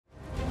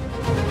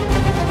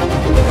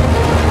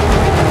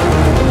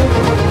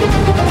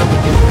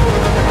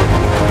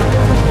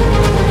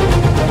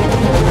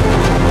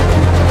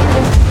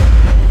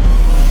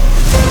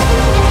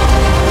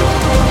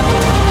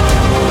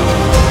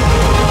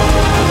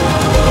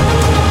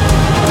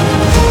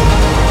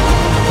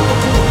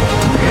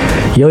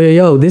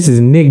Yo, this is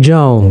Nick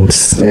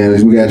Jones.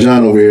 And we got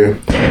John over here.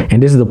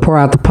 And this is the Pour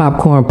Out the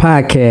Popcorn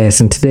podcast.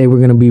 And today we're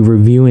going to be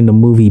reviewing the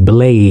movie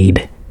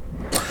Blade.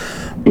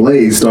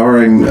 Blade,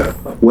 starring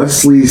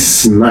Wesley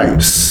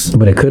Snipes.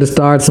 But it could have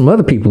starred some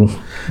other people.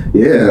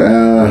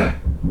 Yeah,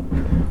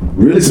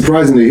 really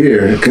surprising to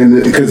hear,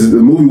 because the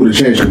movie would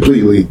have changed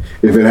completely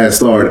if it had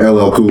starred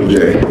LL Cool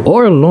J.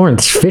 Or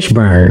Lawrence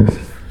Fishburne.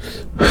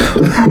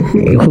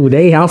 Who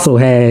they also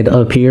had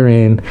up here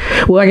in,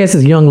 well, I guess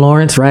it's young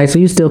Lawrence, right? So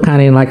he's still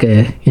kind of in like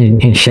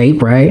in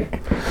shape, right?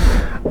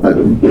 I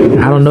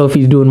don't know if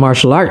he's doing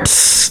martial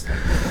arts.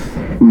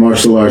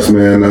 Martial arts,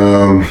 man.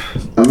 I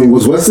mean,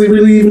 was Wesley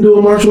really even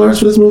doing martial arts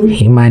for this movie?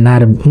 He might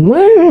not have.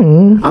 Well, I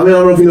mean, I don't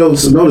know if you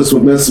noticed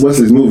with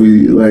Wesley's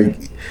movie, like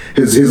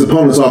his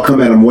opponents all come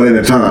at him one at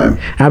a time.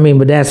 I mean,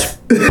 but that's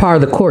part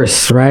of the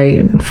course,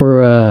 right?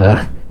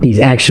 For these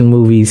action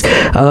movies.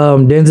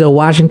 Denzel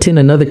Washington,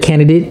 another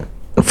candidate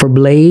for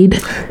Blade.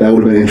 That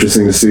would have been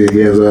interesting to see.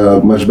 He has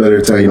a much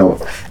better,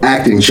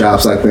 acting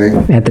chops, I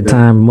think. At the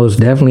time, most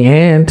definitely.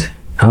 And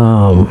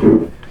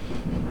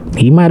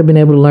he might have been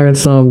able to learn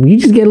some. You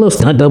just get a little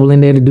stunt double in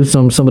there to do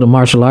some of the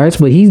martial arts.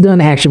 But he's done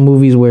action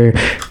movies where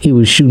he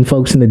was shooting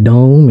folks in the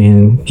dome,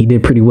 and he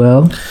did pretty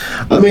well.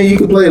 I mean, you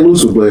could play it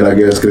loose with Blade, I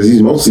guess, because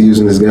he's mostly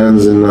using his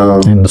guns and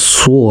the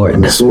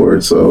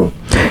sword. So.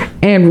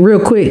 And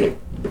real quick,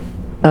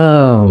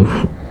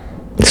 the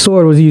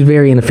sword was used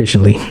very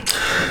inefficiently.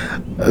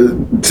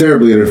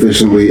 Terribly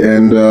inefficiently,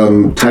 and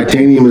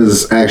titanium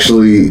is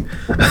actually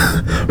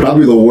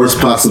probably the worst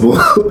possible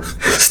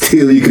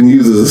steel you can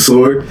use as a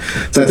sword.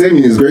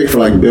 Titanium is great for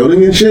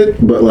building and shit,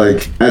 but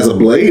as a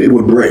blade, it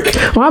would break.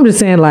 Well, I'm just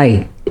saying,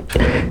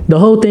 the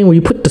whole thing where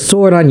you put the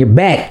sword on your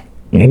back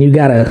and you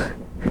gotta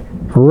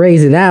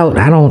raise it out.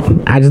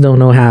 I just don't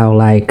know how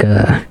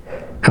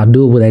how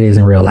doable that is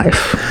in real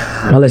life,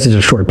 unless it's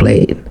a short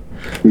blade.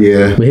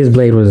 Yeah, but his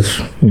blade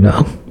was,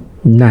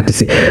 not to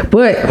see.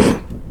 But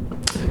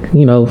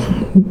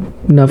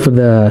enough of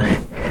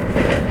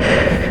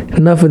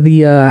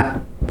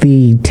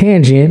the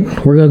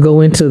tangent. We're gonna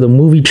go into the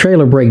movie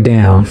trailer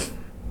breakdown.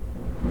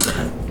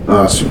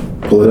 Awesome.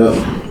 Pull it up.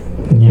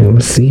 Yeah,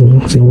 let's see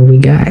what we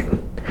got.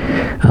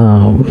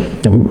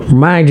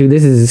 Remind you,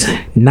 this is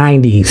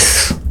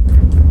 90s.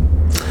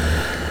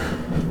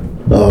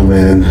 Oh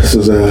man, this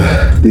was the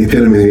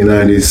epitome of the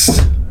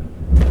 90s.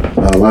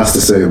 Lots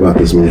to say about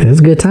this movie. It's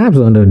good times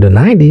under the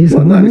 90s.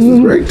 Well, 90s was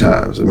great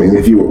times. I mean,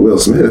 if you were Will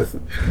Smith.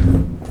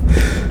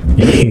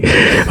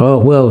 Oh,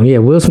 well, yeah,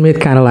 Will Smith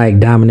kind of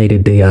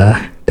dominated the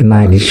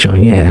 90s show.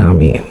 Yeah, I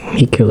mean,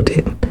 he killed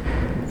it.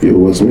 If you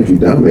were Will Smith, he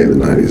dominated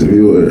the 90s.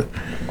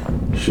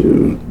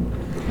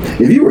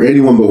 If you were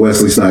anyone but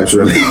Wesley Snipes,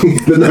 really,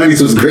 the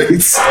 90s was great. You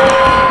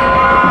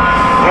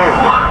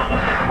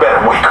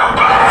better wake up.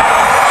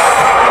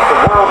 The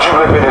world you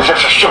live in is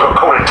just a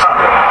sugar-coated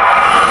topping.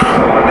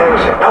 There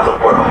is another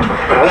world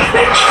beneath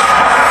it.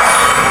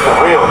 The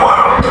real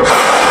world.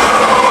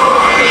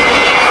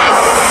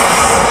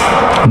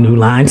 New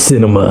Line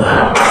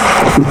Cinema.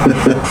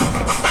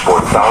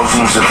 For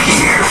thousands of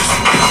years,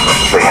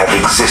 they have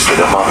existed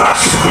among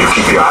us. You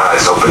keep your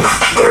eyes open.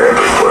 They're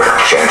everywhere.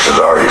 Chances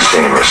are you've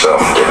seen them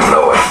yourself and didn't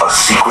know it. A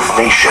secret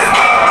nation.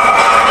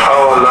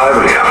 Our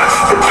livelihood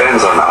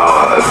depends on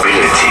our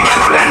ability to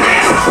blend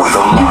in with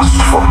a lust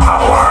for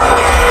power.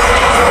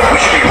 We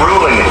should be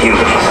ruling the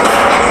humans.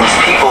 These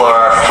people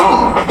are our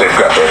food. They've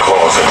got their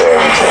claws into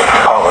everything.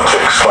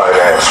 Politics,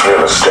 finance,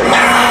 real estate.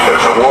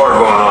 There's a war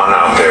going on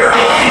out there.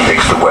 He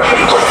picks the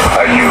weapons.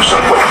 I use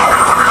them.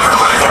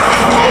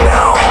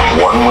 Now,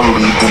 one will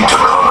lead them to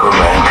conquer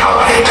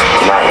mankind.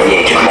 Tonight, the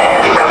age of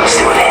man comes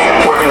to an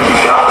end. We're going to be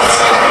gods.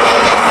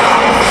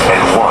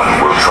 And one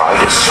will try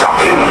to stop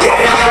him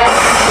dead.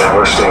 There are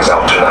worse things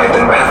out tonight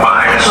than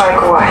vampires. Like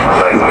what?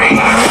 Like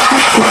me.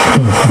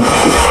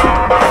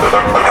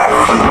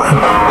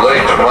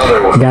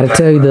 Gotta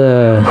tell you,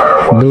 the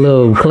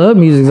little club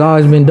music's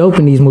always been dope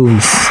in these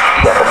movies.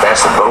 Got the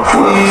best of both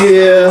worlds.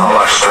 Yeah. All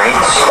our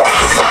strengths.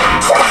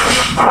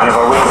 None of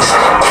our weaknesses.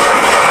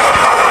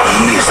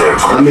 He's their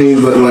I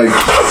mean, but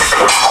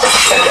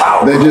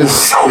that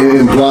just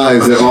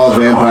implies that all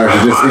vampires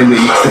are just in the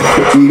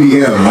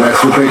EDM.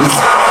 That's what they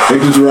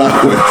just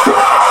rock with.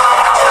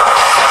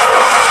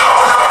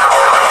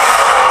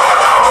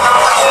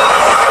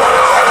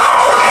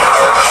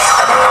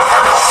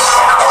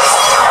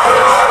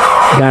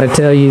 Gotta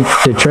tell you,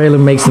 the trailer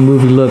makes the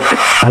movie look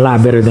a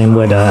lot better than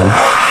what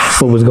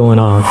was going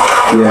on.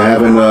 Yeah,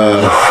 having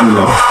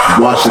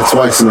watched it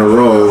twice in a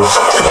row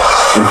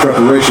in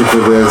preparation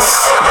for this.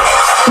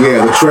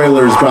 Yeah, the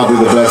trailer is probably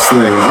the best thing.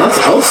 That's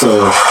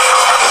also,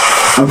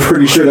 I'm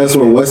pretty sure that's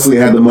where Wesley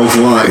had the most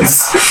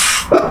lines.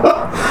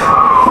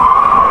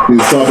 He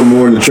was talking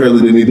more in the trailer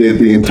than he did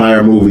the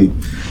entire movie.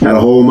 Had a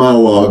whole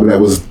monologue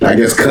that was, I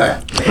guess,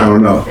 cut. I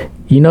don't know.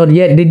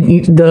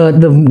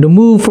 The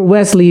move for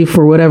Wesley,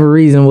 for whatever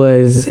reason,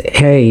 was,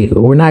 hey,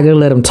 we're not going to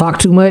let him talk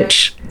too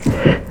much.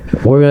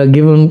 We're going to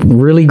give him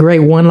really great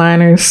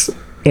one-liners,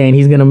 and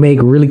he's going to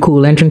make really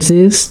cool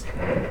entrances.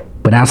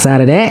 But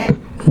outside of that,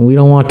 We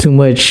don't want too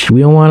much.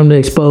 We don't want him to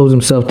expose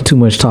himself to too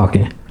much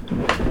talking.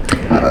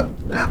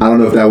 I don't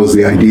know if that was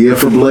the idea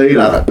for Blade.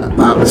 I've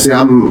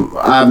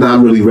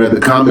not really read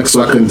the comics,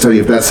 so I couldn't tell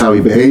you if that's how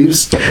he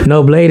behaves.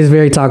 No, Blade is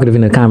very talkative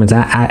in the comics.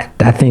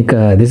 I think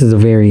this is a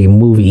very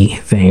movie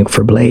thing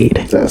for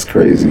Blade. That's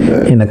crazy,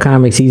 man. In the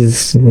comics,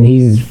 he's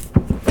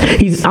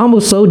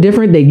almost so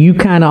different that you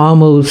kind of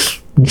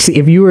almost see,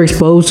 if you were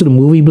exposed to the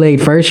movie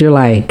Blade first, you're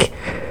like,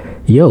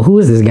 yo, who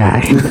is this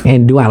guy?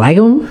 And do I like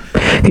him?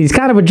 He's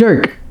kind of a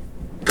jerk.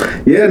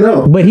 Yeah,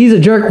 no. But he's a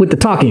jerk with the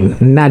talking,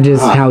 not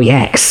just how he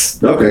acts.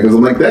 Okay, because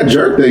I'm like, that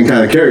jerk thing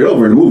kind of carried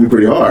over in the movie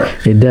pretty hard.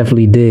 It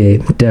definitely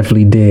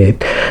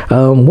did.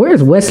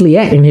 Where's Wesley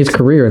at in his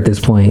career at this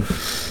point?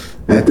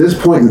 At this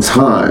point in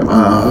time,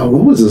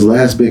 what was his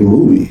last big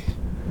movie?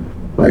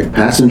 Like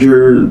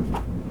Passenger,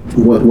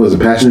 what was it,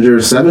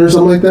 Passenger 7 or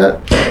something like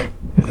that?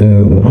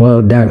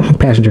 That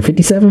Passenger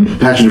 57?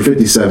 Passenger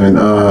 57,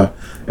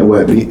 and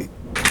what,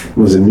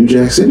 was it New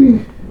Jack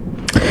City?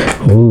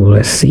 Ooh,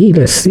 let's see.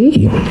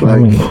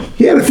 Like,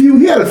 he had a few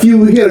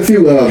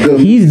good.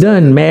 He's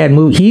done mad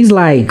movies. He's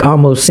like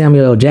almost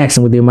Samuel L.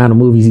 Jackson with the amount of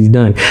movies he's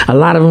done. A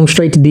lot of them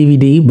straight to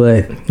DVD,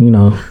 but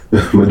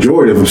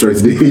majority of them straight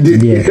to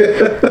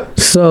DVD. Yeah.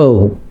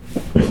 So,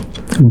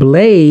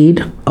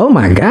 Blade. Oh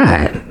my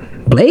God,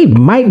 Blade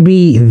might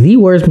be the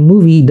worst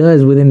movie he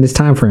does within this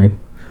time frame.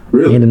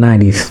 Really? In the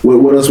 90s.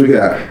 What else we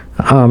got?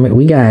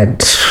 We got,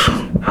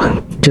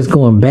 just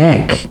going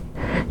back,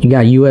 you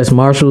got U.S.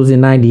 Marshals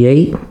in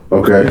 98.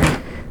 Okay.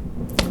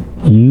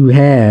 You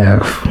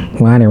have,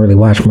 I didn't really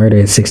watch Murder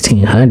at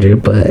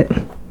 1600, but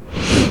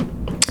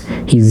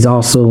he's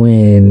also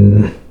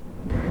in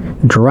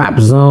Drop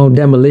Zone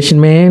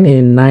Demolition Man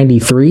in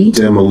 93.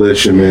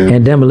 Demolition Man.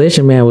 And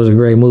Demolition Man was a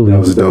great movie. That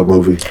was a dope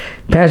movie.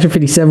 Passenger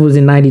 57 was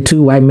in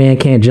 92. White Man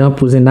Can't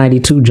Jump was in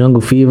 92.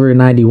 Jungle Fever in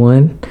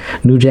 91.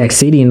 New Jack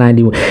City in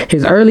 91.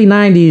 His early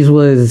 90s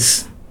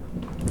was...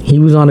 He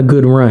was on a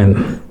good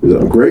run. It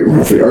was a great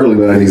run for the early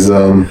 90s.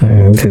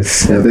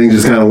 That thing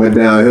just kind of went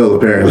downhill,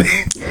 apparently.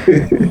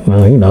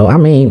 Well,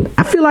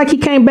 I feel like he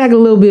came back a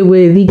little bit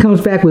he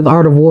comes back with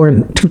Art of War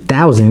in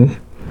 2000.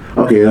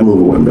 Okay, that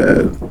movie wasn't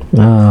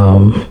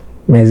bad.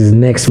 As his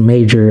next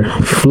major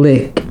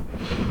flick.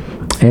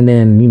 And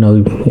then,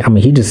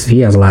 he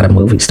has a lot of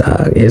movie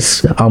stock.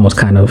 It's almost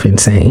kind of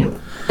insane.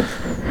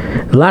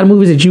 A lot of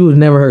movies that you have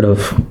never heard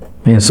of.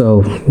 And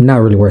so, not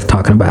really worth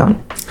talking about.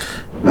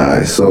 All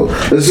right, so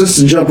let's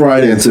just jump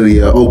right into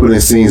the opening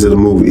scenes of the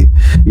movie.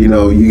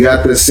 You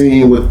got the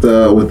scene with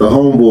the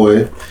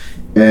homeboy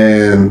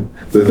and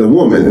the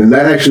woman, and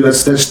that's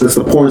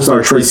the porn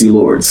star Tracy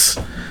Lords.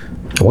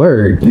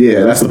 Word.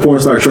 Yeah, that's the porn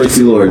star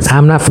Tracy Lords.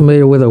 I'm not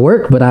familiar with her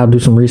work, but I'll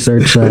do some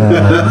research.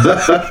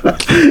 That's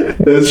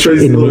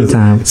Tracy in the Lords.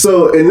 meantime.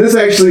 So, and this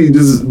actually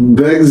just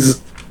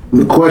begs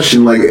the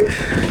question, like,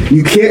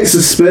 you can't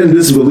suspend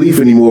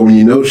disbelief anymore when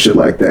you know shit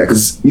like that,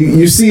 because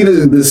you see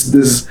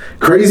this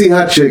crazy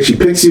hot chick. She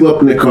picks you up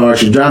in the car.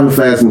 She's driving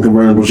fast in the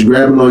convertible. She's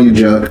grabbing all your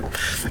junk,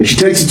 and she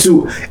takes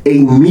you to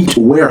a meat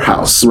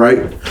warehouse.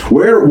 Right?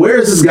 Where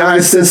is this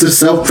guy's sense of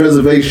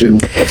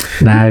self-preservation?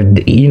 Now,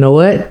 you know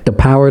what? The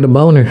power of the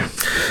boner.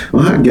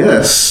 Well, I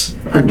guess.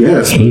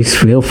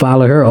 He'll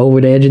follow her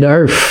over the edge of the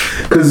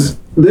earth. Because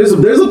there's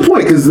a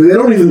point, because they're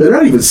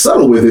not even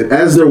subtle with it.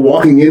 As they're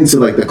walking into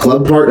like the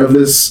club part of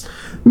this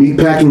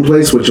meatpacking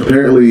place, which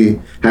apparently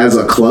has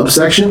a club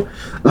section,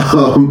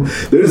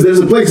 there's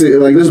a place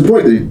there's a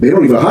point that they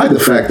don't even hide the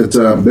fact that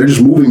they're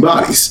just moving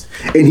bodies,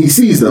 and he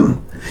sees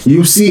them.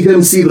 You see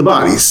him see the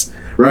bodies,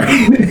 right?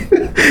 And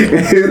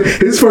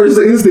his first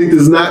instinct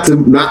is not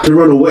to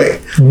run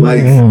away.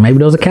 Like, maybe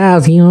those are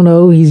cows. He don't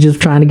know. He's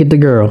just trying to get the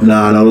girl.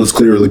 Nah, no, those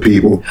clearly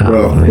people,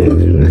 bro.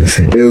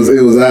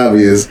 It was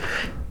obvious.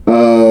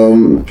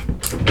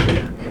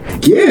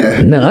 Yeah.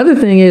 And the other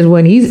thing is,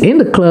 when he's in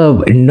the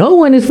club, no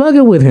one is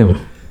fucking with him.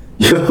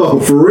 Yo,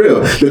 for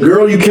real. The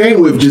girl you came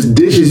with just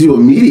dishes you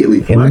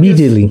immediately.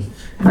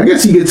 I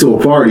guess you get to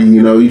a party,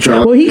 you try.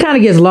 Well, he kind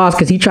of gets lost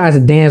because he tries to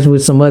dance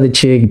with some other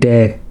chick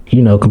that,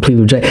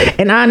 completely reject.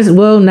 And honestly,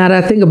 now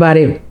that I think about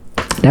it,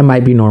 that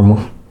might be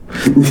normal.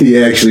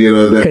 Yeah, actually,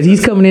 because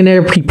he's coming in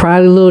there, he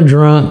probably a little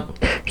drunk.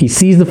 He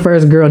sees the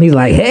first girl and he's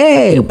like,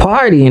 "Hey,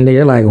 party!" And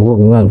they're like,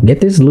 well, "Get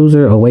this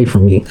loser away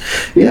from me."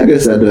 Yeah, I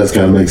guess that does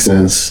kind of make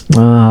sense.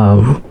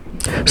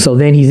 So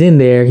then he's in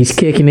there, he's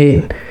kicking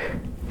it,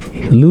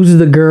 loses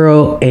the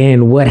girl,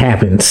 and what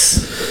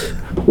happens?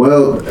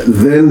 Well,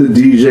 then the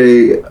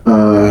DJ,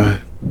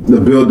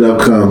 the build-up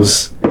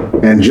comes,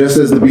 and just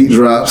as the beat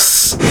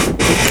drops,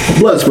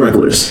 blood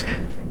sprinklers.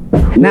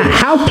 Now,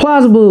 how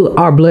plausible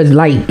are blood?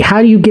 Like,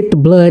 how do you get the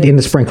blood in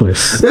the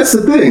sprinklers? That's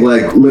the thing.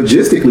 Like,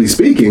 logistically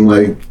speaking,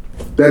 like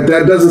that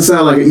doesn't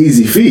sound like an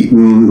easy feat,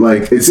 and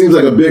like it seems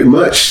like a bit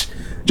much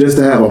just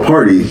to have a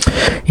party.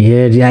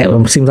 Yeah,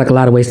 it seems like a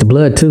lot of waste of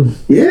blood too.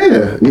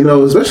 Yeah,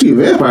 especially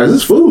vampires.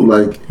 It's food.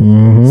 Like,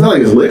 It's not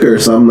like it's liquor or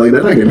something. Like,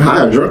 they're not getting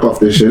high or drunk off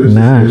this shit.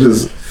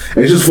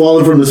 It's just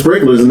falling from the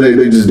sprinklers, and they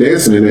just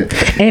dancing in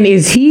it. And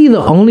is he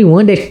the only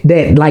one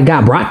that like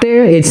got brought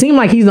there? It seemed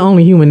like he's the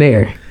only human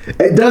there.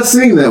 It does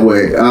seem that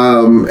way,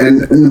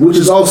 and which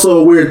is also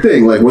a weird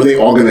thing. Like, were they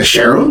all going to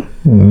share them?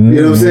 You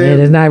know what I'm saying?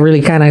 And it's not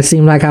really kind of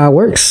seem like how it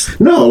works.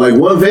 No, like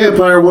one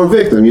vampire, one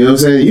victim. You know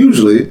what I'm saying?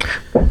 Usually,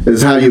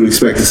 is how you would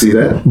expect to see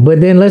that.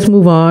 But then let's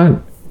move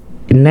on.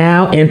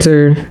 Now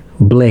enter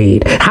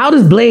Blade. How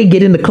does Blade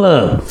get in the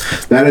club?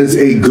 That is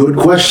a good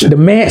question.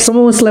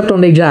 Someone slept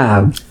on their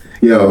job.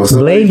 Yo, so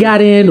Blade got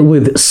in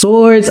with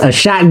swords, a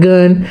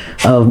shotgun,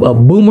 a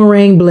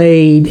boomerang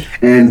blade,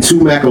 and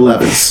 2 Mac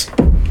 11s.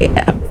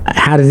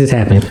 How does this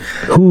happen?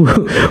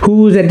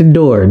 Who was at the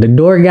door? The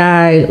door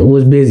guy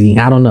was busy.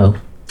 I don't know.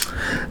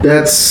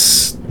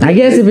 I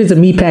guess if it's a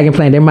meatpacking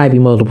plant, there might be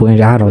multiple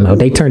injuries. I don't know.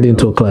 They turned it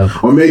into a club.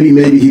 Or maybe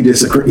he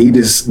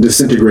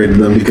disintegrated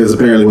them because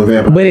apparently when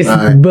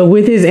vampires but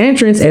with his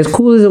entrance, as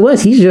cool as it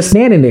was, he's just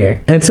standing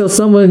there until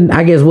someone,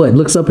 I guess,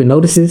 looks up and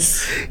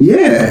notices.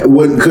 Yeah,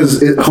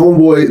 because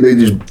homeboy, they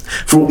just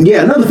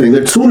another thing,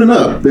 they're tuning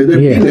up. They're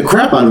beating the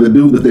crap out of the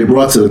dude that they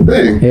brought to the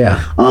thing.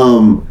 Yeah.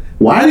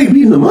 Why are they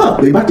beating him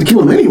up? They about to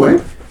kill him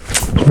anyway.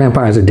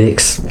 Vampires are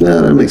dicks.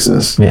 Yeah, that makes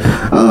sense. Yeah.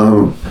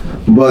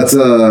 But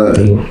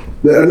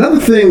another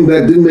thing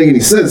that didn't make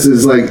any sense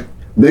is like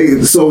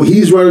so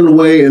he's running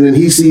away and then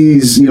he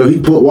sees,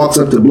 walks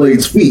up to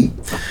Blade's feet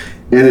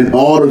and then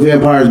all the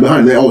vampires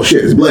behind him, oh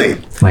shit, it's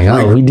Blade.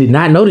 Like, we did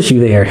not notice you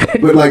there.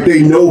 But like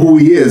they know who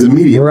he is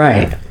immediately.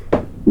 Right.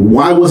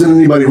 Why wasn't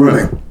anybody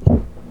running?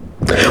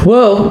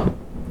 Well,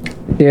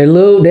 they're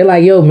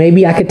like, yo,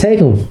 maybe I could take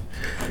him.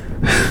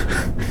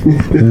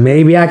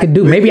 Maybe I could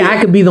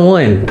be the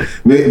one.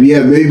 Maybe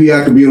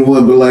I could be the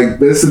one. But like,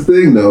 that's the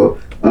thing, though.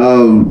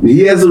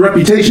 He has a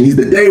reputation. He's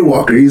the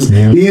daywalker.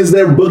 He is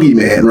their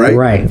boogeyman, right?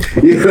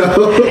 Right. You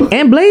know.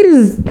 And Blade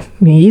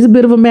he's a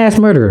bit of a mass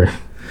murderer.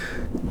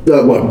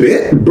 What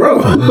bit, bro?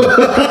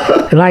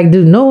 Like,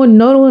 dude, no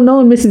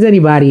one misses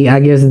anybody, I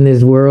guess, in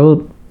this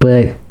world.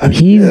 But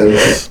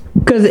he's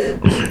because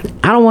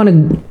I don't want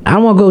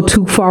to go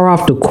too far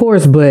off the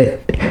course,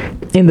 but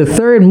in the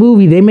third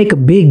movie, they make a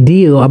big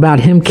deal about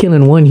him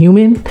killing one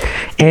human.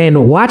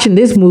 And watching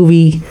this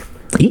movie,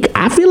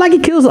 I feel like he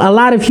kills a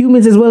lot of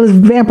humans as well as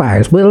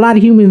vampires, but a lot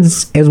of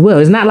humans as well.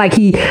 It's not like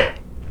he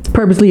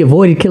purposely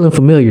avoided killing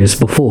familiars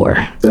before.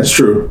 That's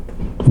true.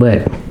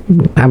 But,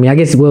 I mean, I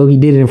guess, he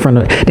did it in front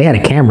of... They had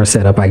a camera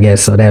set up, I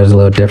guess, so that was a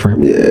little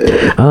different.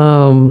 Yeah.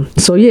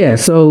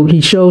 So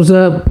he shows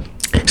up,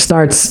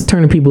 starts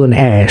turning people into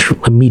ash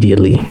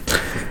immediately.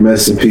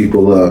 Messing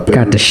people up.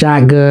 Got the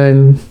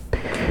shotgun.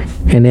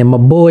 And then my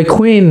boy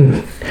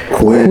Quinn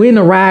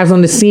arrives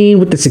on the scene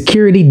with the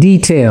security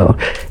detail.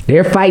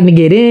 They're fighting to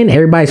get in.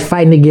 Everybody's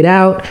fighting to get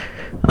out.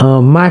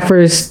 My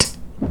first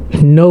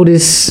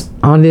notice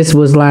on this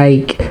was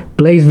like,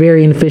 Blade's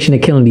very inefficient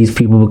at killing these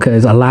people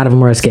because a lot of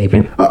them are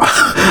escaping. A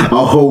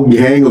whole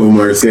gang of them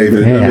are escaping.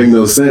 It doesn't make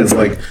no sense.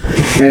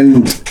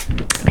 And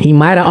he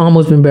might have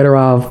almost been better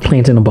off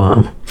planting a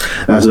bomb.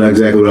 That's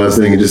exactly what I was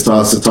thinking. Just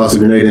toss a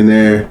grenade in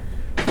there.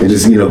 And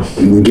just,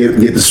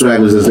 get the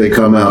stragglers as they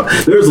come out.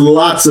 There's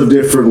lots of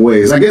different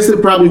ways. I guess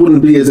it probably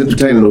wouldn't be as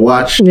entertaining to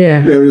watch.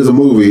 Yeah. There is a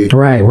movie.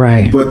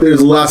 Right. But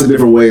there's lots of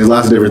different ways,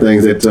 lots of different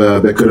things that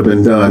could have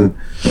been done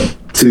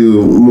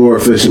to more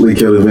efficiently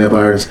kill the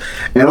vampires.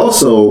 And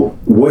also,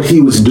 what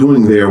he was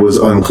doing there was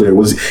unclear.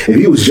 If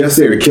he was just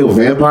there to kill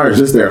vampires,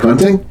 just there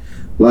hunting,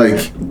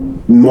 like,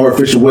 more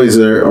efficient ways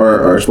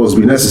are supposed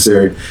to be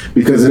necessary.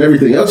 Because in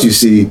everything else you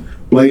see,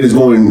 Blade is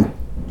going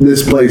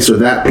this place or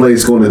that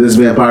place, going to this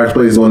vampire's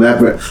place, going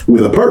that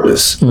with a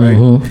purpose, right?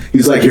 Mm-hmm.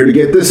 He's like here to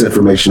get this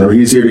information, or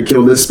he's here to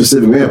kill this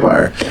specific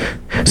vampire.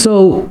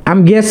 So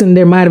I'm guessing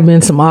there might have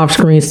been some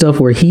off-screen stuff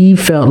where he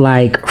felt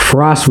like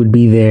Frost would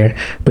be there,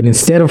 but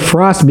instead of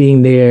Frost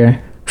being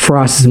there,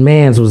 Frost's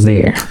mans was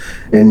there.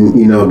 And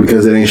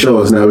because they didn't show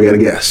us, now we got to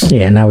guess.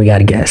 Yeah, now we got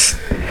to guess.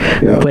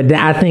 Yeah. But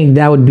I think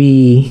that would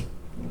be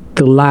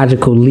the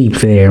logical leap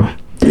there.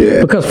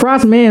 Yeah. Because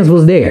Frost's mans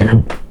was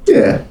there.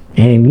 Yeah.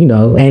 And,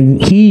 and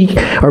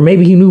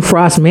maybe he knew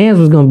Frost Mans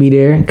was going to be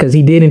there because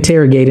he did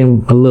interrogate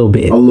him a little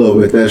bit. A little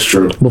bit, that's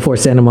true. Before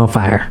setting him on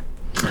fire.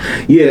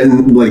 Yeah,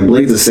 and like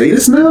Blade's a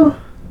sadist now?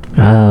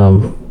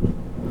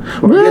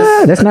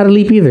 That's not a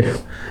leap either.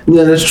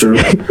 Yeah, that's true.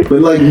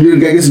 But like, I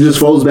guess it just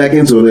folds back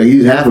into it. Like,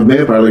 he's half a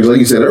vampire. Like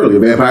you said earlier,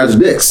 vampires are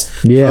dicks.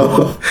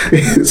 Yeah.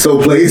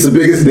 So Blade's the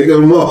biggest dick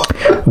of them all.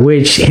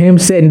 Which him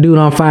setting dude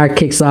on fire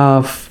kicks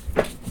off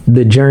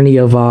the journey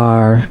of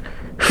our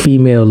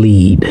female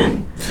lead.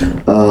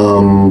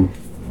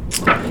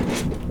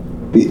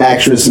 The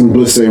actress in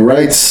Blissey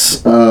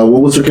Wrights.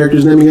 What was her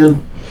character's name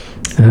again?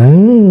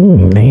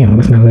 Damn,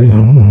 that's not.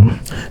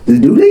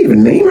 Do they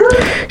even name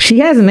her? She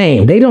has a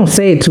name. They don't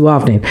say it too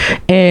often.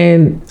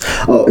 And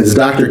it's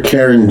Dr.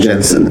 Karen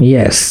Jensen.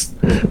 Yes.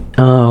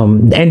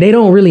 And they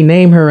don't really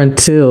name her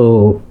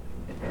until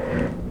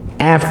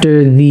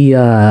after the.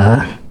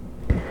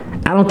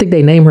 I don't think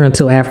they name her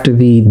until after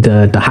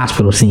the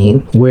hospital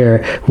scene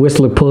where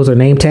Whistler pulls her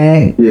name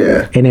tag.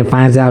 Yeah. And then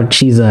finds out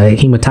she's a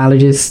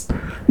hematologist.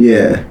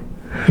 Yeah.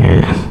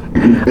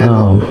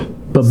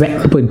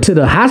 But to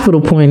the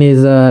hospital point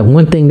is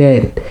one thing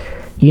that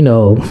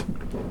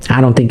I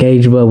don't think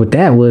aged well with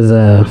that was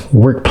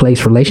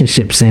workplace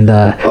relationships and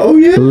Oh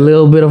yeah, a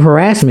little bit of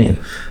harassment.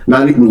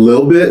 not even a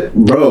little bit,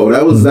 bro.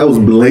 That was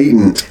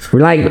blatant.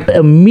 Like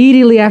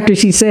immediately after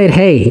she said,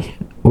 "Hey,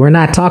 we're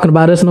not talking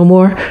about us no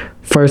more,"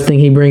 first thing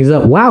he brings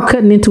up, while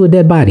cutting into a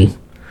dead body.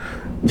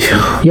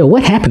 Yo,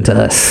 what happened to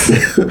us?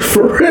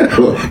 For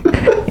real.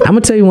 I'm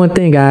gonna tell you one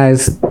thing,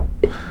 guys.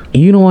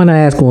 You don't want to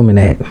ask a woman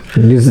that.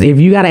 If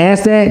you gotta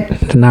ask that,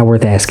 it's not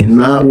worth asking.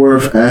 Not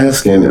worth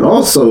asking. And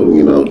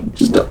also,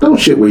 just don't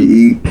shit where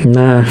you eat.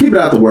 Nah. Keep it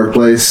out the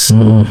workplace.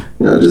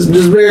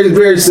 Just very,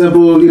 very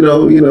simple.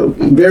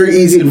 Very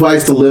easy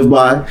advice to live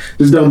by.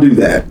 Just don't do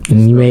that.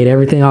 And you made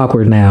everything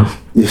awkward now.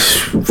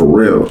 For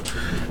real.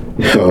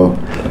 All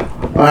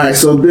right.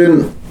 So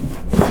then,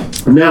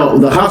 now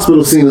the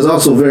hospital scene is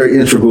also very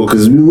integral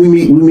because we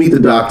meet the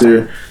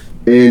doctor,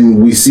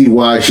 and we see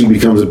why she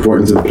becomes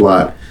important to the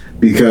plot.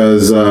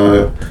 Because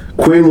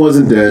Quinn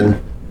wasn't dead.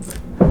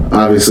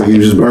 Obviously, he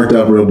was just burnt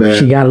up real bad.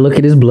 She got to look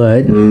at his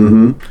blood.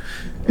 And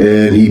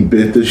he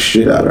bit the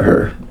shit out of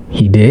her.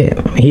 He did.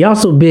 He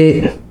also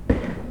bit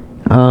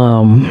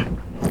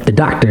the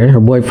doctor, her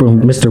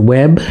boyfriend, Mr.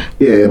 Webb.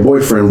 Yeah,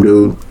 boyfriend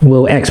dude.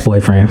 Well,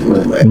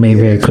 ex-boyfriend. Made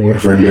very clear.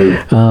 Boyfriend dude.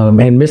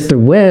 And Mr.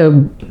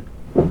 Webb,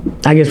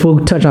 I guess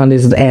we'll touch on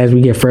this as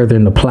we get further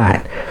in the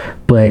plot.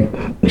 But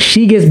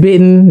she gets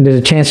bitten. There's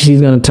a chance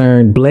she's going to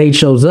turn. Blade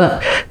shows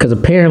up because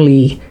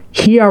apparently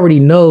he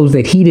already knows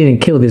that he didn't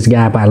kill this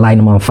guy by lighting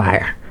him on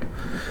fire.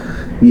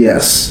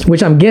 Yes.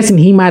 Which I'm guessing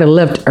he might have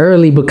left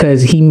early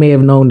because he may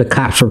have known the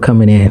cops were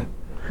coming in.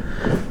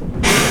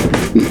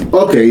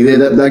 Okay,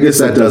 I guess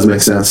that does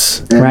make sense.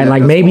 And right?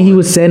 Like maybe he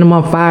was setting him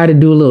on fire to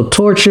do a little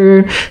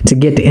torture to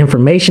get the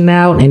information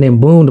out. And then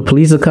boom, the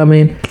police are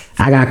coming.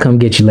 I got to come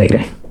get you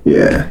later.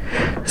 Yeah.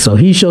 So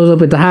he shows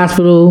up at the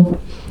hospital.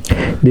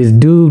 This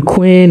dude,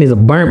 Quinn, is a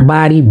burnt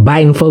body,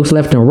 biting folks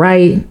left and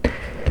right.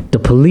 The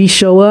police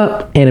show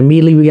up, and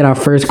immediately we get our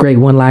first great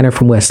one-liner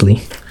from Wesley.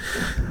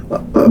 How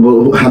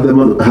that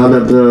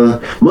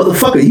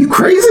motherfucker, you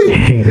crazy?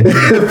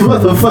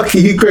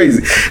 Motherfucker, you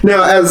crazy?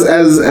 Now, as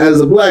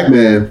a black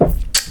man,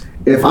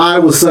 if I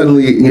was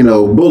suddenly,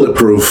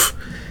 bulletproof,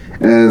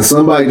 and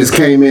somebody just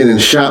came in and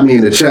shot me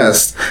in the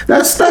chest,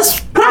 that's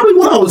probably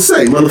what I would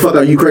say. Motherfucker,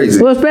 are you crazy?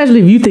 Well,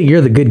 especially if you think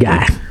you're the good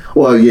guy.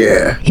 Well,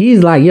 yeah.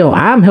 He's like, yo,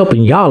 I'm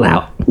helping y'all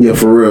out. Yeah,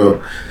 for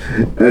real.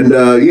 And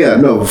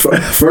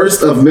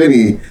first of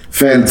many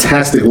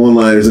fantastic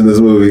one-liners in this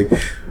movie.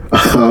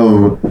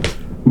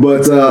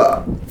 But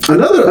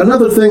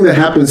another thing that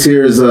happens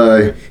here is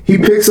he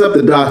picks up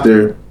the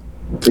doctor.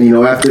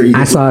 After he,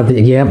 I saw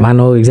that. Yep, I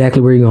know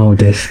exactly where you're going with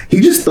this. He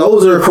just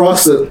throws her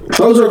across the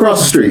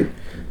street.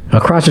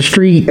 Across the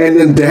street, and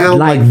then down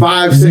like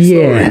 5-6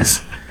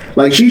 stories.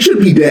 Like, she should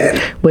be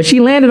dead. But she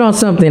landed on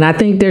something. I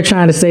think they're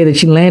trying to say that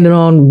she landed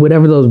on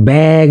whatever those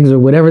bags or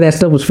whatever that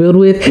stuff was filled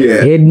with.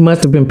 Yeah. It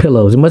must have been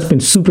pillows. It must have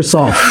been super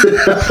soft.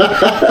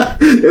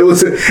 It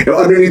was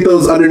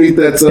underneath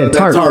that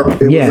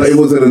tarp. It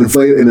was an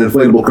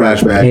inflatable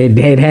crash bag.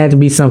 It had to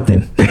be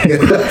something.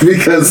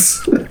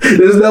 Because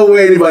there's no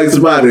way anybody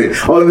survived it.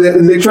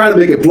 And they try to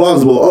make it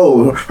plausible.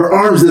 Oh, her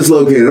arm's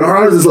dislocated. Her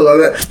arm's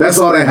dislocated. That's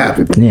all that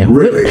happened. Yeah.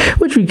 Really.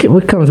 Which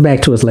comes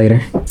back to us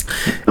later.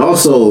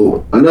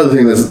 Also, another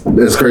thing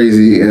that's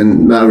crazy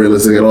and not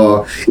realistic at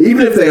all.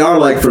 Even if they are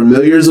like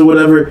familiars or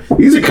whatever,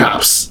 these are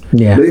cops.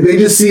 Yeah. They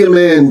just see a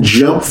man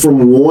jump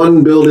from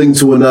one building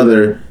to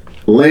another,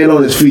 land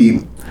on his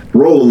feet,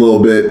 roll a little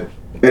bit,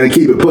 and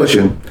keep it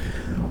pushing.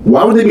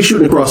 Why would they be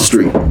shooting across the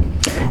street?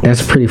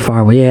 That's pretty far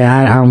away.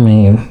 Yeah, I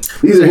mean...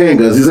 These are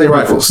handguns. These ain't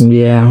rifles.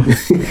 Yeah.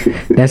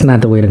 That's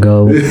not the way to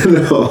go.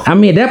 No. I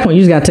mean, at that point,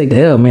 you just got to take the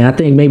L, man. I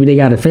think maybe they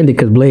got offended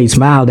because Blade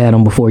smiled at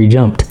him before he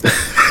jumped.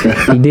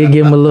 He did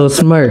give him a little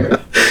smirk.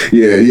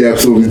 Yeah, he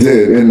absolutely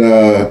did. And,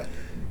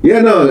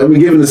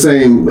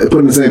 put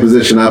in the same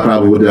position, I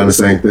probably would have done the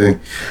same thing.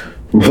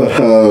 But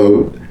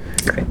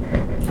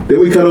then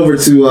we cut over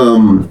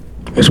to...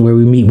 It's where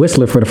we meet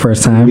Whistler for the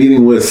first time.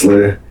 Meeting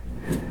Whistler.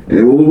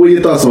 And what are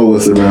your thoughts on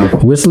Whistler, man?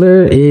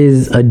 Whistler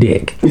is a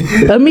dick.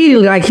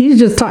 Immediately, like, he's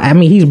just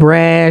he's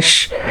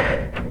brash.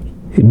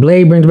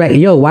 Blade brings back,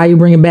 yo, why are you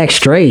bringing back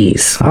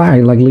strays? All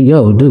right, like,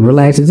 yo, dude,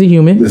 relax. It's a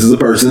human. This is a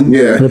person,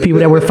 yeah. The people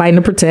that we're fighting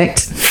to protect.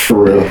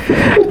 For real.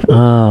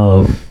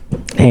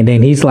 And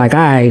then he's like, all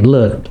right,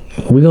 look,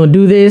 we're going to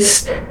do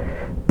this.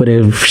 But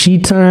if she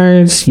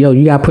turns, yo,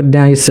 you got to put it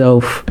down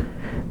yourself.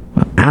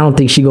 I don't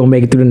think she going to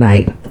make it through the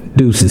night.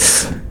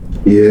 Deuces.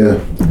 Yeah.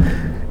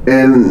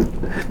 And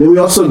then we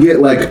also get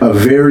like a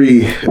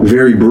very,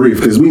 very brief,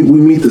 because we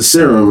meet the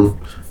serum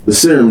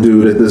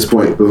dude at this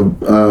point,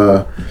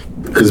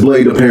 because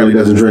Blade apparently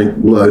doesn't drink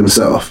blood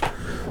himself.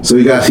 So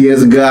he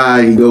has a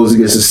guy he goes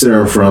and gets his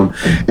serum from.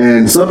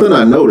 And something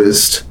I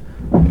noticed,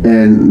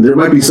 and there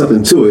might be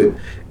something to it,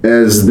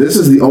 as this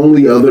is the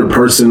only other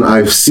person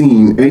I've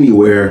seen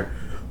anywhere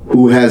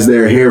who has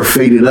their hair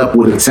faded up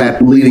with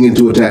leading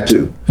into a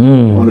tattoo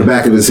on the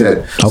back of his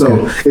head. Okay.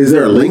 So is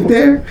there a link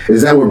there?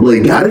 Is that where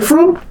Blade got it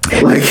from?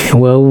 Like,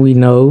 well, we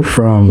know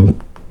from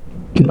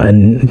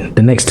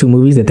the next two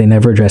movies that they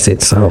never address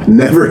it. So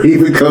Never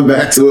even come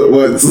back to it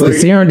once. Like,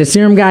 the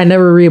serum guy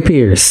never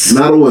reappears.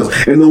 not once.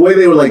 And the way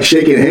they were like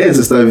shaking hands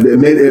and stuff,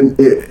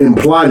 it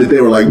implied that they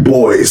were like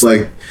boys.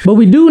 Like, But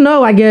we do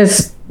know, I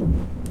guess,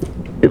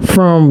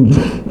 from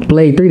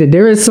Blade 3 that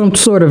there is some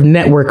sort of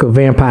network of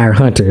vampire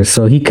hunters.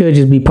 So he could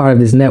just be part of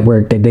this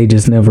network that they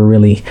just never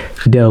really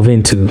delve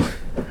into.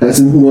 that's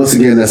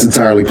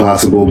entirely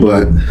possible,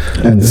 but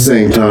at the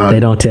same time, They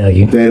don't tell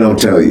you. They don't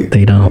tell you.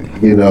 They don't.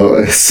 You know,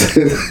 it's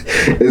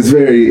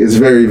very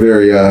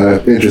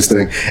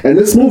interesting. And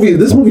this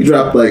movie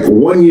dropped like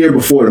 1 year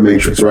before The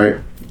Matrix, right?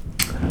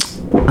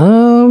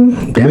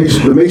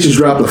 The Matrix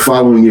dropped the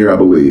following year, I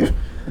believe.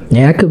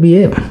 Yeah, that could be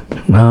it.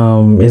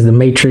 Is the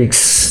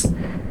Matrix?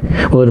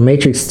 Well, the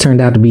Matrix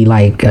turned out to be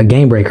like a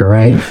game breaker,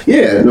 right?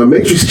 Yeah, no,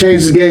 Matrix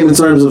changed the game in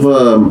terms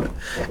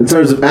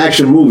of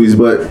action movies,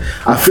 but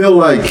I feel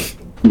like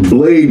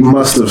Blade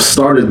must have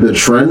started the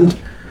trend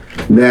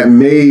that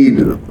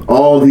made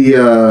all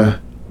the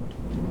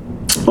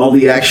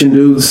action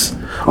dudes,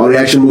 all the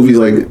action movies,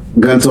 like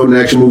gun-toting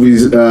action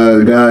movies,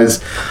 guys,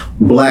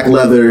 black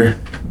leather,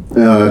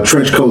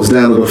 trench coats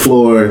down to the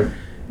floor,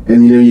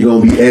 and you know you're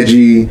gonna be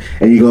edgy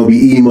and you're gonna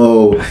be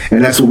emo,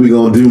 and that's what we're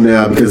gonna do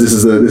now because this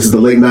is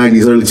the late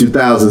 '90s, early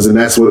 2000s, and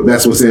that's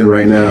what's in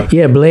right now.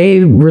 Yeah,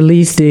 Blade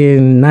released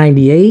in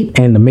 '98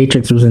 and the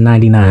Matrix was in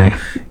 '99.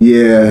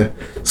 Yeah,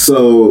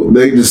 so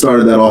they just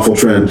started that awful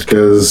trend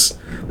because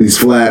these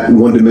flat,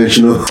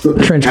 one-dimensional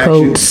Trench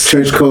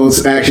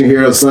coats, action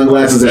heroes,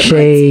 sunglasses at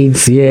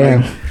Shades,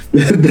 yeah.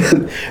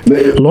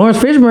 Lawrence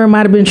Fishburne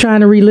might have been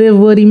trying to relive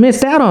what he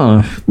missed out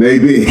on.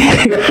 Maybe.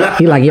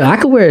 He like, yo, I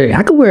could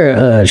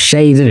wear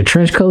shades and a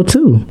trench coat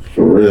too.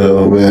 For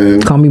real,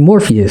 man. Call me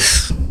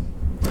Morpheus.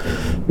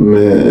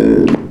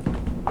 Man.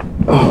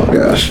 Oh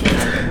gosh.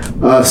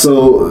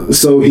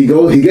 So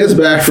he gets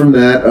back from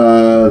that.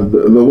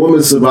 The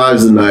woman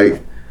survives the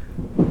night.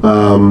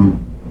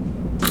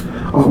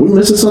 Oh, we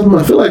missing something?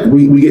 I feel like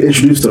we get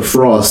introduced to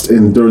Frost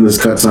during this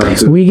cut time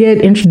too. We get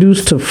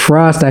introduced to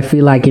Frost, I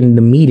feel like, in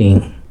the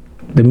meeting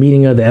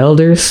of the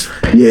elders.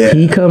 Yeah.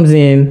 He comes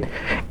in,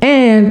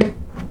 and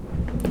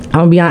I'm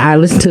gonna be honest, I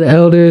listen to the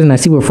elders and I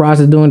see what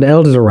Frost is doing. The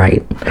elders are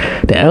right.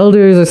 The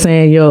elders are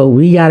saying, yo,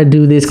 we gotta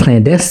do this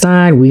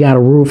clandestine. We gotta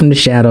rule from the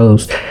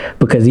shadows.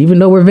 Because even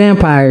though we're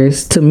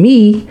vampires, to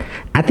me,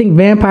 I think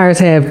vampires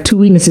have two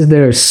weaknesses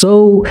that are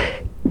so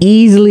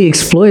easily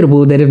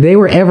exploitable that if they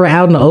were ever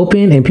out in the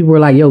open and people were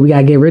like, yo, we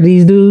gotta get rid of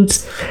these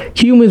dudes,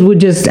 humans would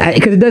just,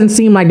 because it doesn't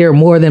seem like there are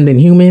more of them than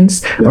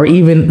humans, or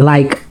even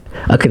like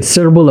a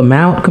considerable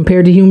amount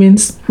compared to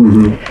humans.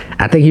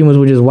 I think humans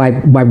would just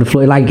wipe the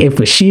floor. Like if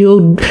a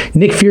Shield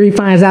Nick Fury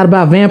finds out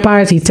about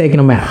vampires, he's taking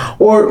them out.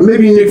 Or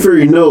maybe Nick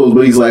Fury knows,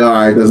 but he's like, all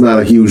right, that's not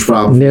a huge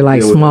problem. They're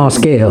like small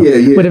scale.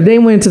 Yeah. But if they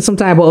went into some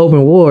type of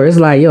open war, it's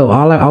like, yo,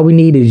 all we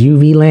need is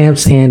UV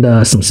lamps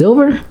and some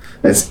silver.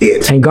 That's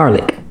it. And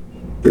garlic.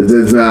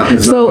 It's not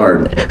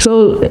hard.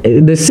 So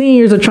the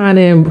seniors are trying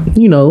to,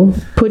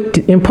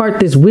 impart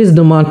this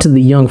wisdom onto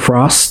the young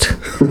Frost,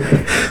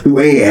 who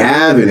ain't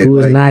having it. Who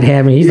is not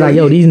having it. He's like,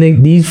 yo, these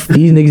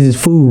niggas is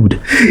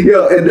food.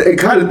 Yo, and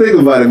kind of think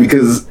about it,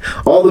 because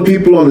all the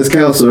people on this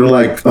council are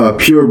like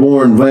pure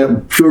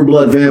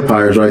blood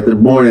vampires, right? They're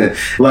born in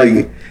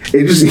like.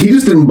 He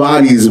just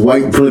embodies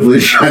white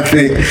privilege, I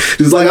think.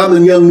 Just like, I'm the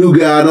young new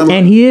guy.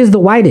 And he is the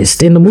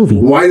whitest in the movie.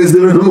 Whitest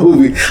in the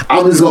movie.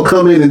 I'm just going to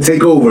come in and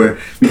take over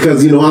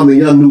because, I'm the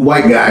young new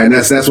white guy, and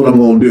that's what I'm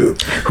going to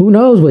do. Who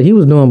knows what he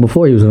was doing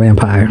before he was a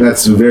vampire?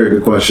 That's a very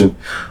good question.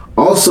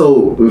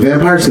 Also,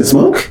 vampires can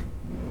smoke?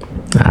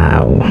 I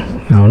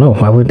don't know.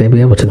 Why would they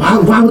be able to?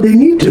 Why would they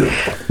need to?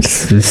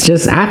 It's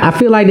just, I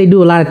feel like they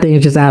do a lot of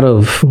things just out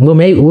of,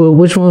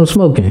 which one was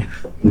smoking?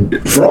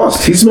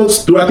 Frost. He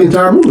smokes throughout the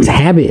entire movie. It's a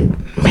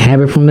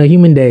habit from the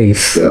human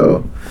days.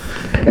 So,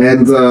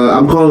 and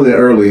I'm calling it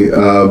early,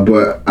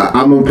 but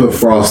I'm going to put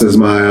Frost as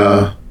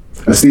my,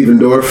 Stephen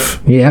Dorff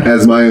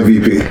as my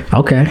MVP.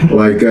 Okay.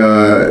 Like,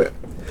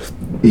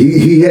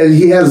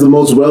 he has the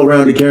most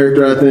well-rounded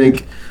character, I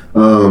think.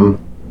 The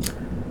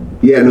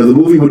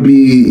movie would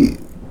be...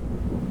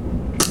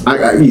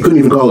 you couldn't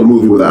even call it a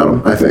movie without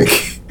him, I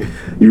think.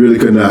 You really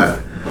could not.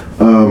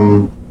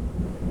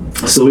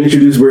 So we're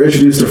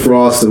introduced to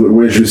Frost, and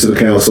we're introduced to the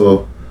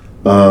council.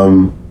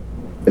 And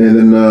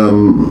then...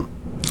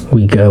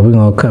 we're going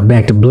to cut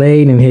back to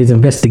Blade and his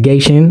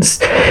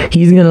investigations.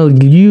 He's going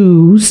to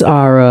use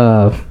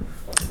our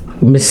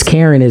Miss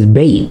Karen as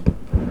bait.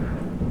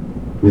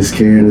 Miss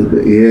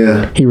Karen,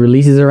 yeah. He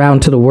releases her out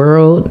into the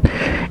world,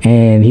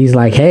 and he's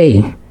like,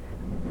 hey,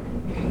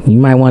 you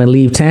might want to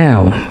leave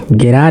town.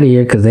 Get out of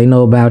here, because they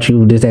know about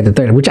you, this, that, the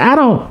third. Which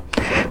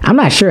I'm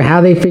not sure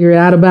how they figure it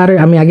out about her.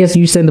 I mean, I guess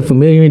you send the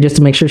familiar just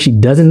to make sure she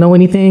doesn't know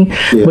anything.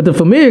 Yeah. But the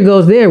familiar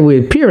goes there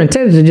with pure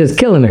intention of just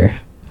killing her.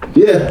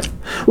 Yeah.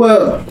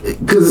 Well,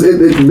 because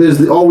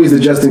there's always the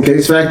just in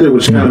case factor,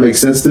 which kind of makes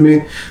sense to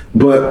me.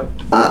 But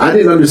I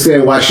didn't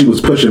understand why she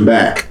was pushing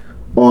back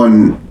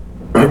on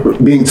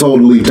being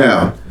told to leave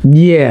town.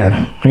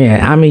 Yeah.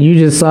 I mean, you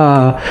just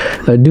saw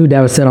a dude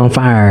that was set on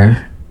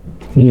fire,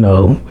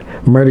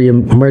 murder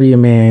your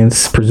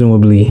man's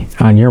presumably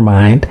on your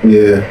mind,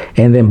 Yeah.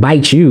 and then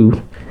bite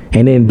you,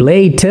 and then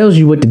Blade tells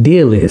you what the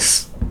deal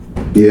is.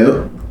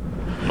 Yep.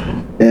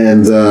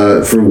 And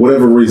for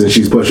whatever reason,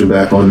 she's pushing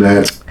back on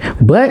that.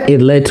 But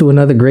it led to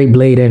another great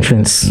Blade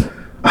entrance.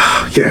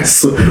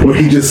 Yes, where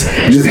he just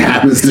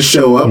happens to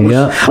show up. Which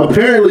Yep.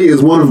 apparently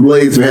is one of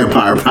Blade's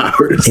vampire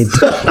powers. He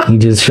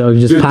just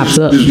pops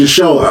up. Just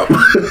show up.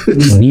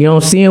 You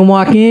don't see him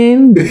walk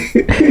in.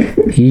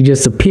 He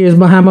just appears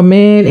behind my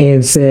man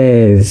and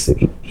says,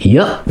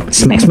 "Yup,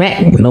 smack,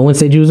 smack." No one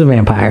said you was a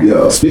vampire.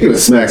 Yo, speaking of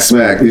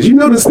smack, did you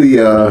notice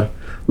the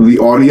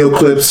audio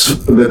clips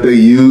that they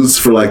use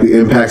for like the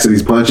impacts of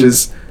these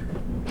punches?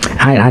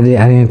 I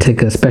didn't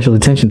take a special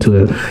attention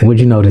to it. What'd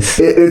you notice?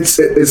 It's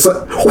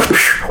like,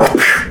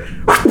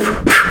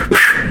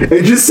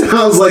 it just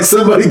sounds like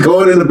somebody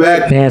going in the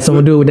back. They had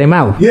someone do it with their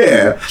mouth.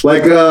 Yeah,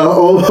 like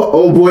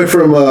old boy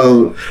from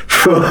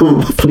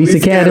Police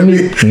Academy.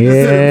 Just in the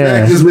Yeah.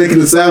 back, just making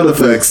the sound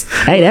effects.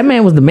 Hey, that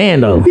man was the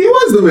man though. He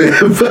was the man,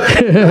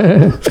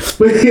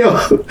 but you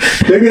know,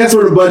 maybe that's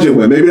where the budget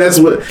went. Maybe that's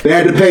what they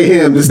had to pay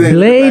him to stand.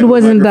 Blade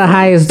wasn't the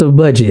highest of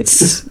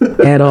budgets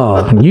at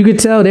all. You could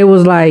tell they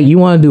was like, "You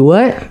want to do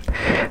what?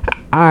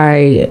 All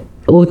right,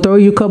 we'll throw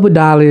you a couple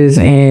dollars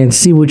and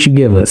see what you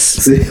give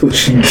us."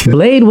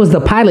 Blade was the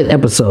pilot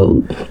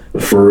episode.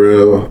 For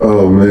real.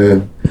 Oh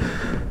man.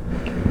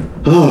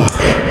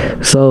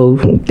 So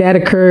that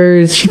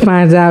occurs. She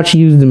finds out she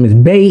used them as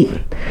bait,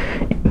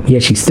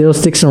 yet she still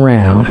sticks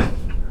around.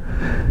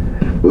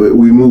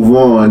 We move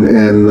on,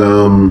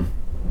 and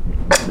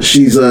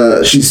she's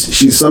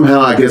somehow,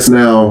 I guess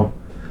now,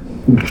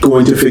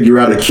 going to figure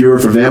out a cure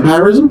for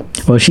vampirism.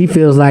 Well, she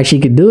feels like she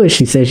could do it.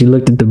 She says she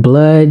looked at the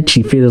blood.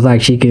 She feels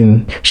like she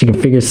can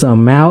figure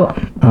something out.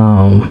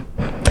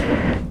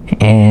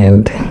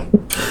 And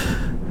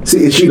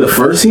See, is she the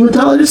first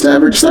hematologist to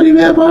ever study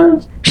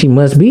vampires? she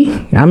must be.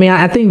 I mean,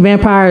 I think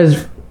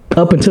vampires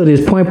up until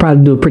this point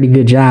probably do a pretty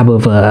good job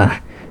of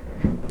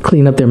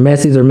cleaning up their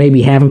messes, or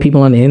maybe having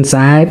people on the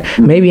inside.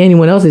 Maybe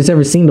anyone else that's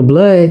ever seen the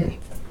blood,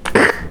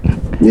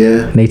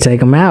 Yeah, they take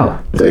them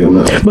out. take them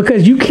out.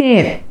 Because you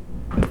can't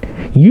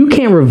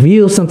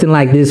reveal something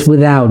like this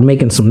without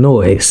making some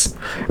noise,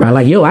 right?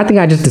 Like, yo, I think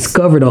I just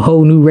discovered a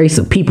whole new race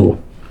of people.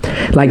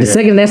 Like the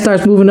second that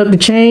starts moving up the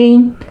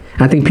chain,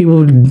 I think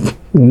people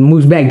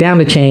moves back down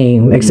the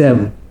chain,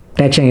 except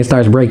that chain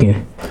starts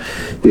breaking.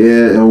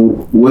 Yeah,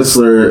 and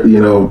Whistler, you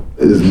know,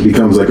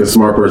 becomes like a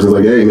smart person. It's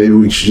like, hey,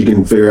 maybe she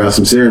can figure out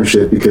some serum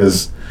shit,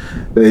 because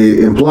they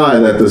imply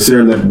that the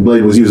serum that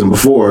Blade was using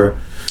before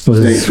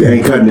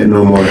ain't cutting it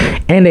no more.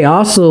 And they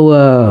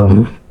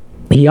also,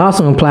 he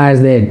also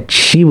implies that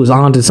she was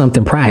onto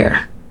something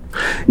prior.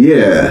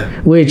 Yeah,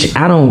 Which they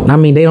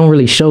don't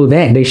really show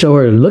that. They show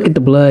her look at the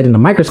blood in the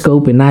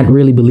microscope and not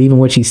really believing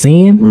what she's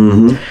seeing.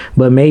 Mm-hmm.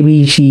 But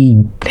maybe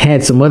she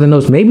had some other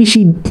notes. Maybe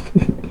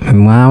I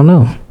don't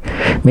know.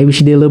 Maybe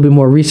she did a little bit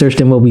more research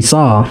than what we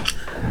saw.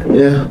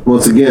 yeah.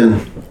 Once again,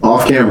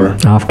 off camera.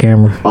 Off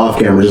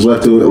camera. Just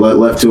left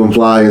to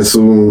imply and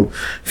soon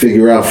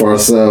figure out for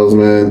ourselves,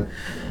 man.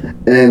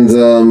 And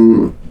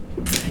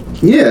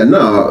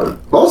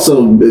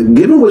also,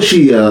 given what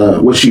she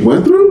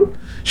went through,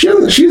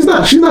 she's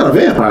not a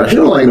vampire. She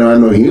don't have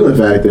no healing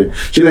factor.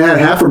 She'd have had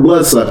half her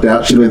blood sucked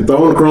out. She'd been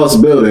thrown across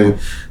the building,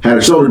 had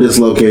her shoulder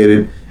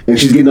dislocated, and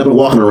she's getting up and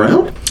walking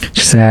around.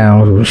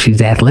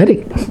 She's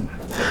athletic.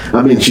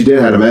 I mean, she did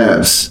have them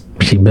abs.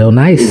 She built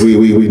nice.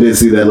 We did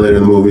see that later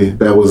in the movie.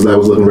 That was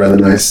looking rather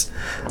nice.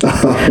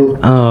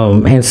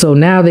 And so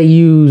now they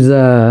use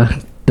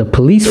the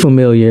police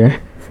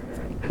familiar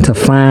to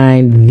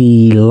find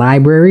the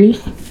library.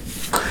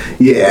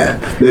 Yeah,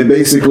 they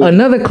basically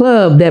Another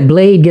club that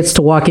Blade gets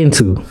to walk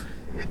into.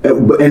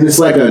 and it's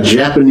like a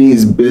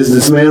Japanese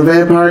businessman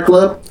vampire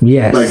club.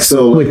 Yes. Like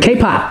so with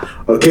K-pop.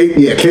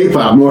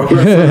 K-pop more or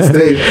less on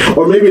stage.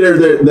 Or maybe they're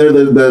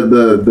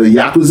the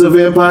Yakuza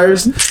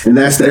vampires, and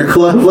that's their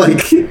club.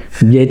 Like,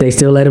 Yet they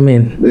still let him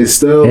in. they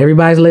still.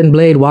 Everybody's letting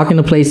Blade walk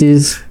into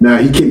places. Now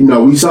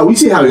we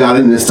see how he got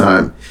in this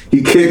time.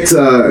 He kicked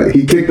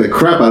the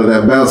crap out of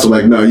that bouncer.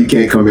 Like, no, you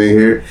can't come in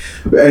here.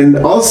 And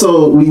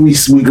also we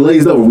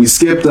glazed over. We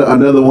skipped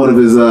another one of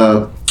his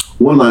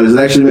one-liners. It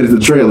actually made it to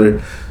the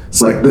trailer.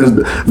 It's like,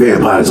 the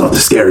vampires are the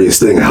scariest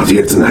thing out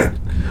here tonight.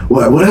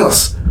 What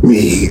else?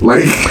 Me.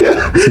 Like,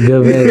 It's a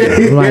good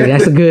movie. I'm like,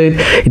 that's a good.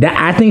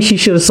 I think she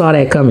should have saw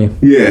that coming.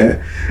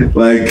 yeah,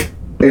 like,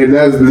 and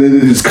then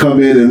they just come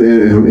in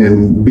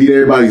and beat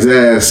everybody's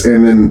ass,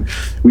 and then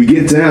we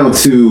get down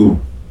to,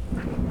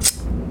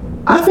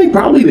 I think,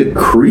 probably the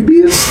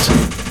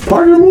creepiest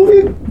part of the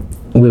movie.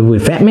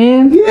 With Fat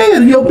Man. Yeah,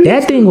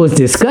 That thing was it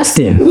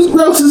disgusting. was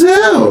gross as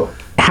hell.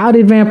 How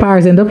did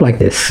vampires end up like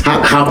this?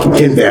 How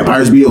can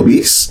vampires be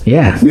obese?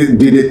 Yeah.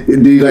 Did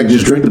he like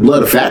just drink the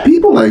blood of fat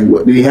people? Like,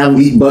 what, did he have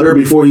them eat butter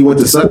before he went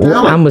to suck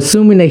down? I'm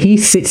assuming that he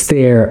sits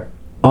there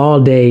all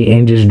day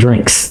and just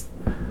drinks.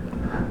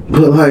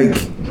 But like,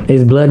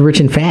 Is blood rich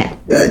in fat?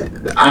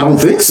 I don't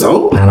think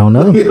so. I don't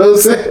know. You know what I'm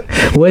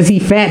saying? Was he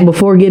fat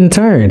before getting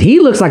turned? He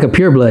looks like a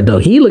pureblood though.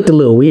 He looked a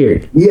little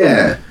weird.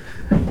 Yeah.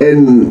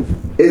 and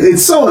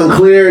it's so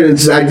unclear, and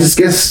I just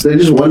guess they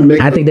just want to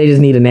make. I think they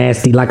just need a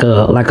nasty, like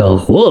a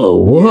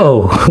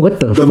whoa, what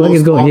the fuck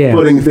is going? Yeah,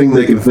 off-putting thing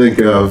they can think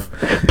of.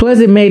 Plus,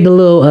 it made the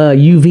little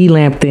UV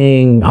lamp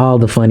thing all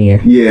the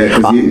funnier. Yeah.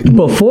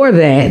 Before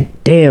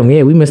that, damn,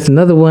 yeah, we missed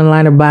another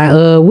one-liner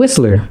by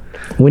Whistler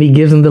when he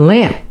gives him the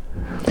lamp.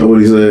 What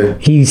do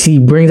you say? He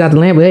brings out the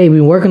lamp. Hey, we've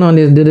been working on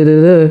this.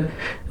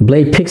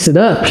 Blade picks it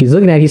up. He's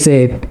looking at it. He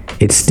said,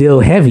 "It's still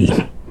heavy."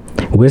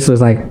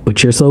 Whistler's like,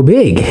 "But you're so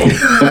big." Yeah,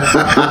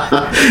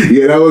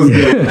 that was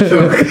good.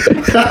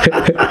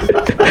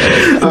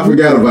 I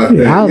forgot about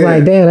that. I was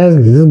like, "Damn, that's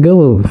a good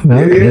one."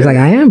 He's like,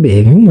 "I am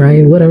big,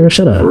 right? Whatever.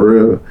 Shut up." For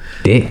real.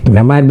 Dick.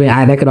 That might be.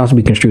 That could also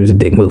be construed as a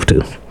dick move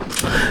too.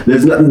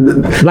 There's not.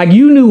 Like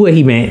you knew what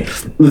he meant.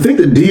 I think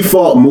the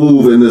default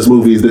move in this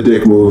movie is the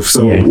dick move.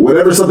 So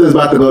whatever something's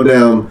about to go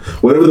down,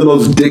 whatever the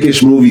most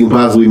dickish move you can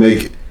possibly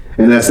make,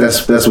 and that's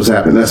what's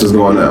happening. That's what's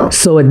going on.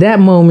 So at that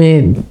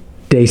moment,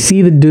 they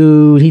see the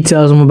dude. He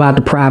tells them about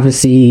the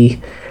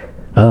prophecy.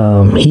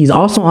 He's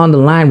also on the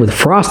line with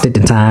Frost at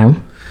the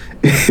time.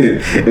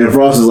 And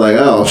Frost is like,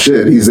 "Oh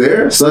shit, he's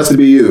there. Sucks to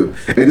be you,"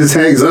 and just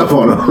hangs up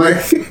on him. Like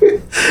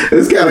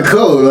it's kind of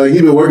cold. Like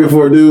you've been working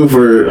for a dude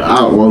for I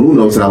don't know who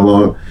knows how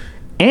long,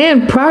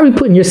 and probably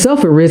putting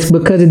yourself at risk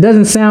because it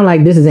doesn't sound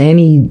like this is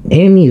any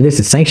of this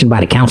is sanctioned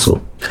by the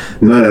council.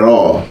 None at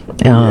all.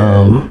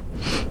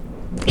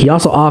 He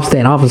also offs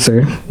that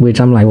officer, which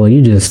I'm like, well,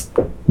 you just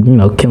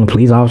killing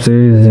police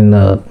officers in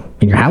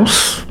your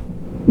house.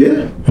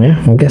 Yeah,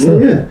 I guess so.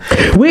 Yeah.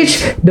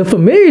 Which the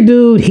familiar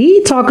dude,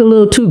 he talk a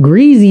little too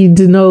greasy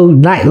to know,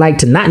 like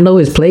to not know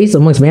his place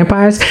amongst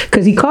vampires,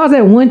 because he calls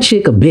that one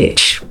chick a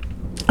bitch.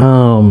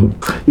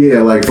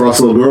 Yeah, like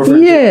Frost's little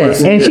girlfriend. Yeah,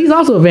 and she's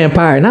also a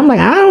vampire, and I'm like,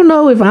 I don't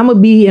know if I'm gonna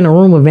be in a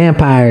room of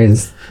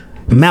vampires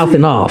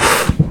mouthing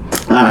off.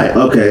 All right,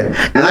 okay,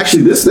 and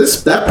actually,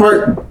 that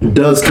part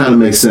does kind of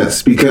make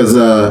sense because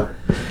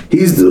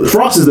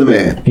Frost is the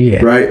man.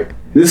 Yeah. Right.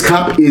 This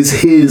cop is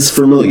his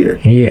familiar.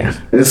 Yeah.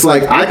 It's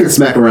like, I can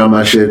smack around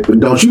my shit, but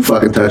don't you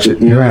fucking touch it.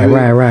 You know Right.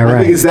 I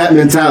think it's that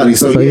mentality.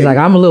 So he's like,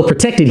 I'm a little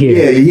protected here.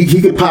 Yeah, he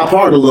could pop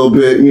hard a little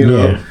bit,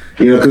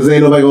 because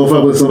ain't nobody gonna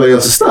fuck with somebody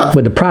else's stuff.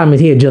 But the problem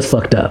is he had just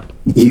fucked up.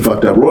 He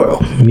fucked up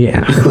royal.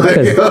 Yeah.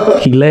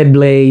 Because he led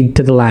Blade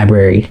to the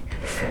library.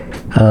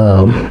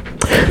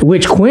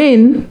 Which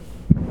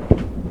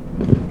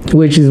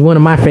is one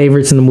of my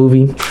favorites in the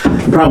movie.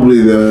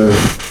 Probably the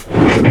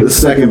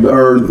second,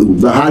 or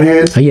the hot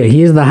hand. Yeah,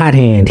 he is the hot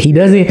hand. He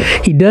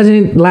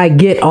doesn't like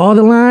get all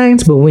the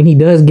lines, but when he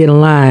does get a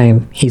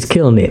line, he's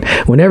killing it.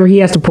 Whenever he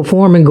has to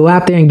perform and go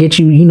out there and get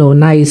you,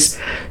 nice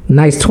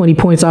 20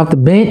 points off the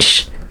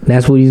bench,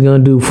 that's what he's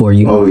gonna do for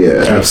you. Oh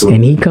yeah, absolutely.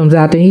 And he comes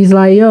out there, he's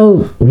like,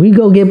 "Yo, we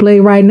go get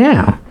Blade right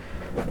now."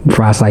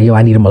 Frost's like, "Yo,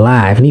 I need him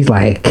alive," and he's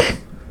like,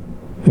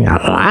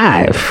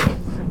 "Alive?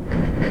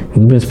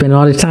 We've been spending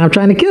all this time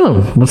trying to kill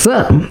him. What's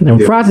up?"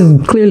 And Frost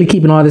is clearly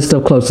keeping all this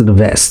stuff close to the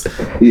vest.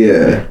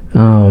 Yeah.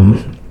 And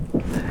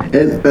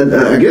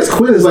I guess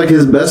Quinn is like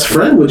his best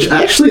friend, which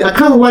actually I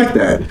kind of like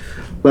that.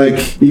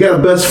 Like, you got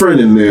a best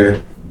friend in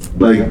there.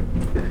 Like,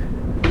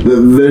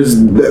 their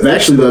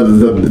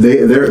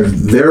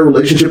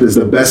relationship is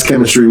the best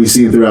chemistry we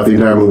see throughout the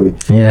entire movie.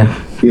 Yeah.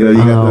 You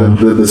got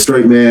the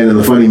straight man and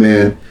the funny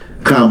man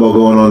combo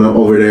going on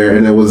over there,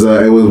 and it was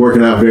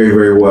working out very,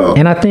 very well.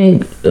 And I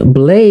think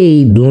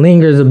Blade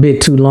lingers a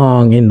bit too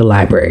long in the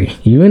library.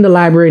 You're in the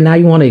library now,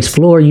 you want to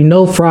explore.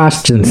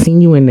 Frost and seen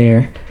you in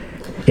there.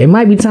 It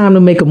might be time to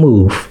make a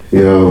move.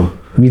 Yo.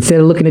 Instead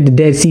of looking at the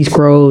Dead Sea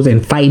Scrolls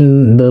and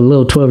fighting the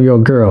little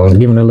 12-year-old girl and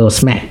giving her a little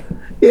smack.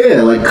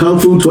 Yeah, like Kung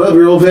Fu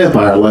 12-year-old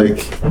vampire,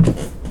 like.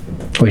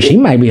 Well, she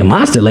might be a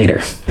monster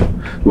later.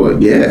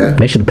 Well, yeah.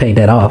 They should have paid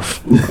that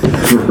off.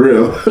 For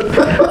real.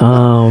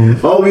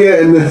 Oh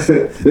yeah, and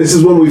this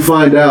is when we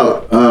find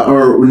out,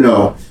 or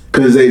no,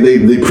 because they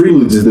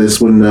prelude to this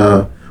when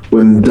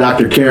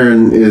Dr.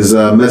 Karen is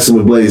messing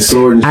with Blade's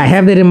sword. I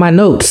have that in my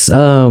notes.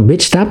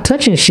 Bitch, stop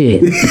touching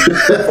shit.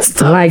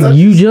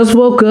 You just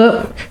woke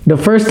up. The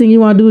first thing you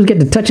want to do is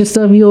get to touching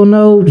stuff you don't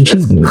know.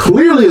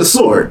 Clearly a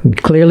sword.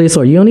 Clearly a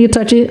sword. You don't need to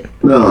touch it.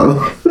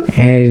 No.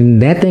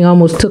 And that thing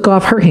almost took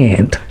off her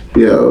hand.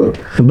 Yo.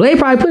 Blade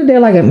probably put it there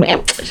like,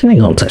 man, she ain't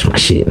gonna touch my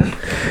shit.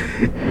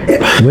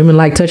 Women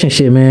like touching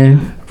shit,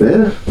 man.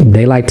 Yeah.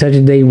 They like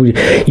touching.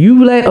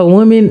 You let a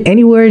woman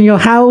anywhere in your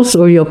house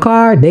or your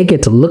car, they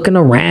get to looking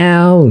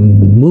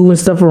around, moving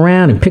stuff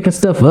around, and picking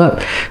stuff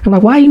up. I'm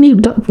like, why you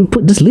need to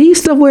just leave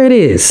stuff where it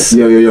is?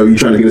 Yo, you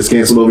trying to get us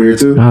canceled over here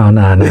too? Oh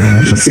no, I'm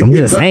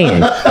just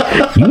saying.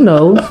 You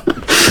know.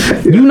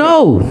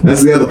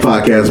 That's the other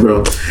podcast, bro.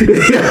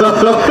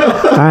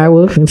 All right,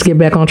 well, let's get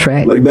back on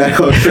track.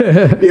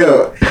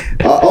 Yo,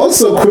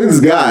 Also, Quinn's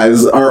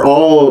guys are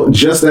all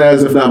just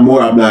as, if not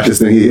more, obnoxious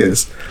than he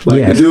is. Like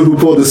Yes. the dude who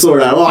pulled the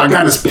sword out. Oh, I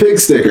got his pig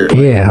sticker.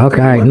 Yeah,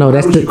 okay, all right. No, Why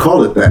that's would the you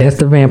call it that? That's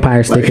the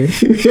vampire sticker.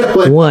 Yeah,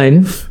 like,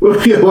 One,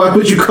 yeah, why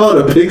would you call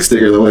it a pig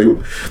sticker? Like,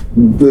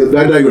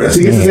 I digress.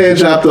 He gets his hand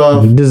chopped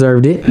off.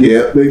 deserved it.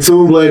 Yeah, they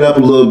tune Blade up a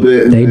little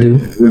bit. And They do.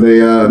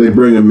 They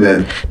bring him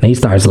in. And he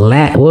starts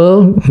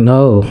well,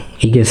 no,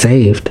 he gets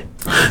saved.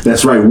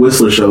 That's right.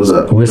 Whistler shows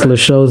up. Whistler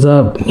shows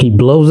up. He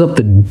blows up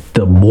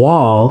the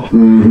wall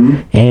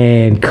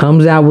and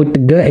comes out with the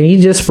gun. And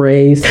he just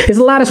sprays. There's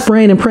a lot of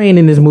spraying and praying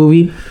in this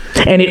movie,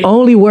 and it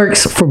only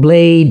works for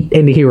Blade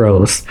and the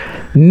heroes.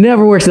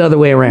 Never works the other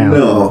way around.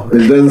 No,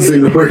 it doesn't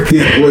seem to work the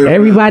other way around.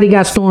 Everybody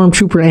got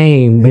stormtrooper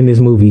aim in this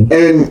movie.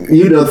 And,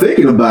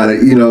 thinking about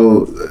it,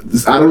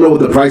 I don't know what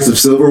the price of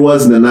silver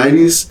was in the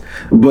 90s,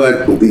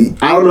 but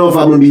I don't know if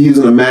I'm going to be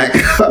using a Mac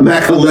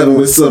 11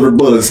 with silver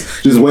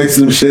bullets, just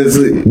wasting them shits.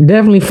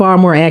 Definitely far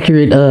more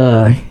accurate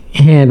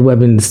hand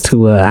weapons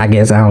to I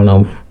guess, I don't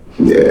know.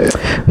 Yeah.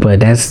 But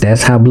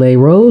that's how Blade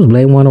rolls.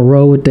 Blade want to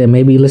roll with that.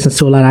 Maybe he listens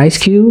to a lot of Ice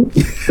Cube.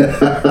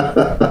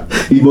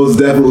 He most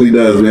definitely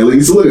does, man.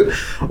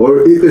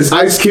 Or it's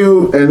Ice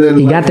Cube, and then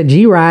He got the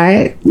G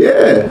ride.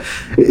 yeah,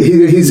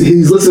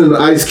 he's listening to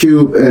Ice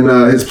Cube, and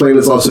his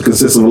playlist also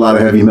consists of a lot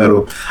of heavy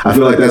metal. I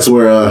feel like that's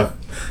where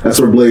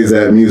Blade's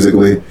at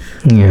musically.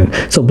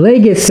 Yeah. So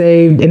Blade gets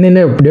saved, and then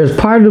there's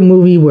part of the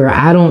movie where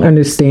I don't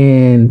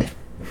understand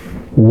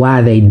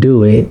why they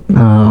do it.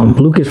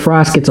 Lucas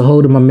Frost gets a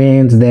hold of my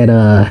man's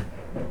that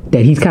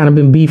he's kind of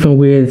been beefing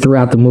with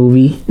throughout the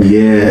movie.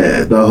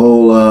 Yeah, the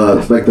whole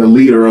like the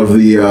leader of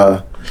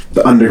the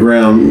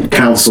underground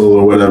council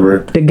or whatever.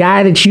 The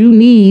guy that you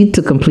need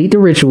to complete the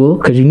ritual,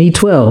 because you need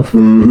 12.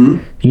 Mm-hmm.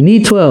 You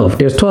need 12.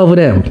 There's 12 of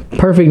them.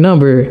 Perfect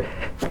number.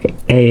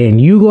 And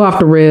you go off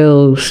the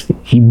rails.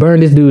 He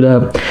burned this dude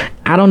up.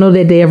 I don't know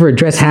that they ever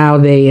address how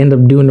they end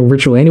up doing the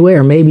ritual anyway,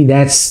 or maybe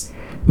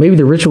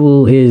the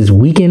ritual is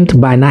weakened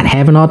by not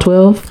having all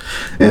 12.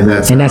 And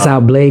that's how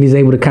Blade is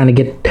able to kind of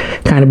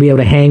be able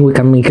to hang with,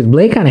 because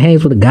Blade kind of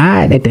hangs with a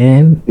god at the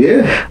end.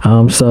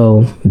 Yeah.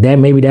 So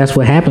that's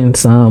what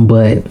happens.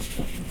 But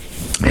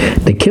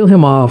they kill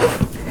him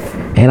off.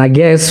 And I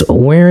guess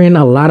wearing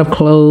a lot of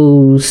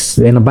clothes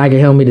and a biker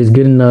helmet is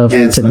good enough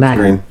and to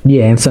sunscreen. not.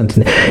 Yeah, and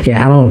sunscreen.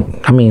 Yeah,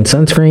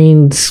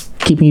 sunscreens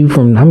keeping you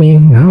from.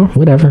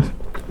 Whatever.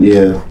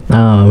 Yeah.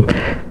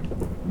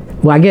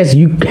 Well, I guess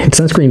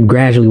sunscreen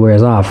gradually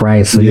wears off,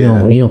 right? So you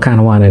don't kind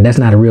of want to. That's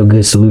not a real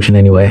good solution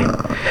anyway.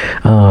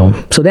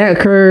 So that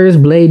occurs.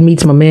 Blade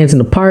meets my man's in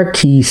the park.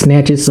 He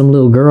snatches some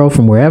little girl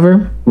from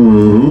wherever.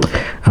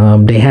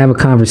 Mm-hmm. They have a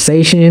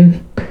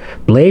conversation.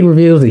 Blade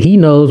reveals that he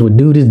knows what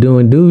dude is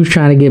doing. Dude's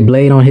trying to get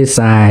Blade on his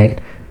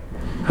side.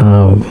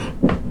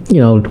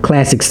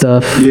 Classic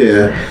stuff.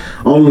 Yeah.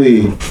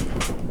 Only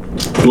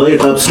Blade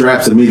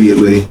upstraps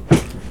immediately.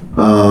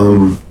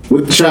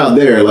 With the child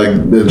there,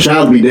 like the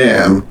child be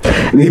damned.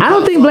 I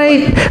don't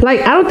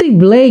think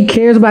Blade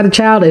cares about the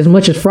child as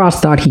much as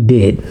Frost thought he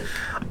did.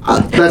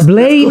 That's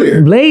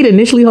clear. Blade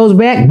initially holds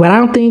back, but I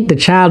don't think the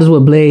child is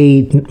what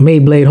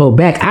made Blade hold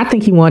back. I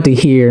think he wanted to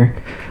hear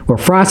what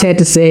Frost had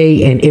to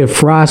say and if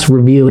Frost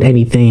revealed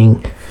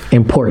anything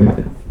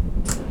important.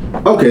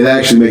 Okay, that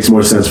actually makes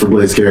more sense for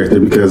Blade's character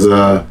because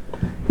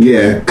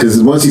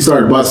once he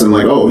started busting,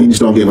 he just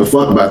don't give a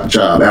fuck about the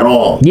child at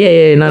all.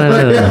 Yeah, no.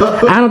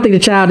 I don't think the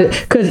child,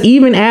 because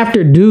even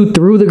after dude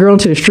threw the girl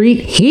into the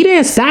street, he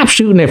didn't stop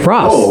shooting at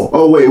Frost.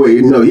 Oh, wait,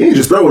 no, he didn't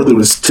just throw her to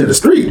the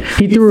street.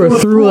 He threw her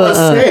through a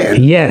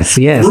stand. Yes.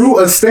 Through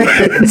a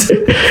stand.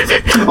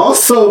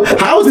 Also,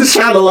 how is this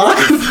child alive?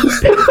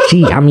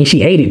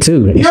 She ate it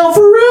too. Yo,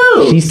 for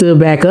real. She stood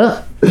back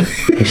up.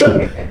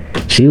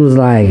 She was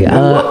like,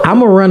 I'm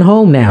gonna run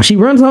home now. She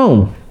runs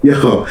home.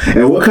 Yo,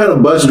 and what kind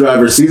of bus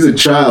driver sees a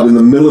child in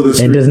the middle of the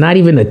street and does not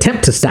even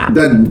attempt to stop?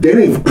 They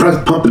didn't even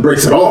pump the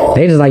brakes at all.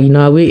 They just like,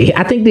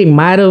 I think they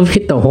might have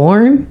hit the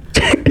horn.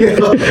 They're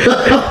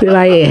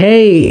like,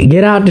 hey,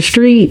 get out the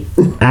street.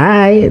 All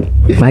right,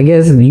 I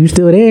guess you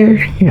still there.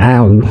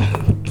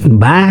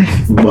 Bye.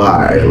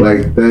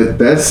 Like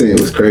that scene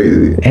was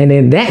crazy. And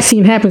then that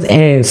scene happens,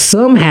 and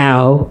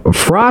somehow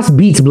Frost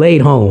beats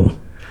Blade home.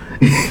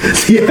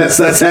 Yes,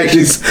 that's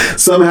actually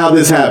somehow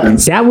this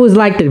happens. That was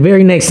like the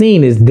very next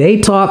scene is they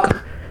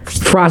talk.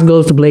 Frost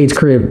goes to Blade's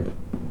crib,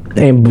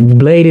 and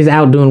Blade is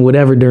out doing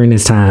whatever during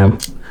this time.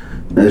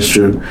 That's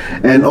true.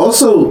 And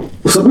also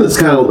something that's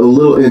kind of a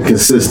little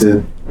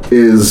inconsistent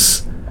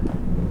is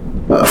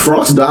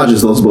Frost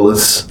dodges those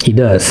bullets. He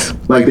does.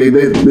 Like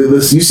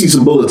you see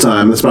some bullet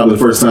time. That's probably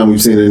the first time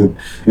we've seen it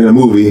in a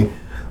movie.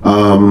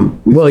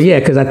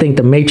 Because I think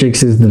The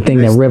Matrix is the thing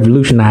that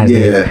revolutionized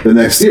it. Yeah, the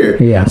next year.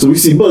 Yeah. So we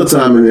see bullet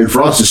time, and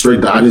Frost just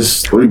straight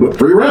dodges three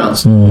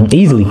rounds.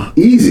 Easily.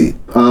 Easy.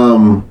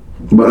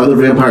 But other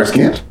vampires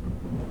can't.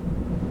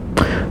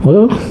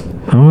 Well,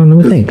 Oh, let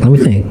me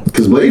think.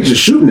 Because Blade's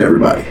just shooting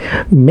everybody.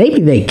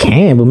 Maybe they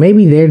can, but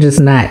maybe they're just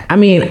not. I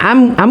mean,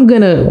 I'm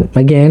gonna,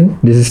 again,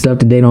 this is stuff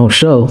that they don't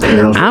show.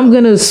 I'm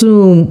gonna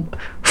assume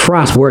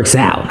Frost works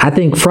out. I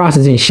think Frost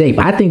is in shape.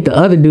 I think the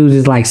other dudes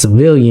is like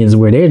civilians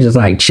where they're just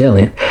like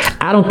chilling.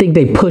 I don't think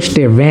they push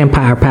their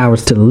vampire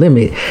powers to the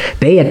limit.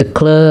 They at the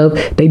club,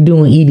 they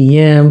doing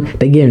EDM,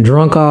 they getting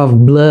drunk off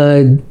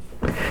blood,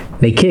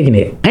 they kicking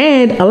it.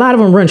 And a lot of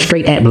them run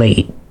straight at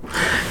Blade.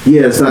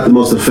 Yeah, it's not the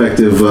most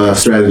effective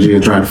strategy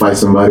in trying to fight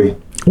somebody.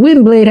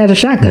 When Blade has a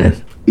shotgun.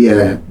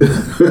 Yeah.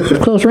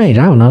 Close range,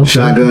 I don't know.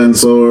 Shotgun,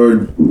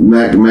 sword,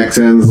 Mac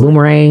 10s.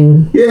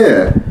 Boomerang.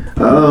 Yeah.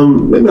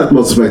 Maybe not the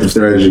most effective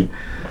strategy.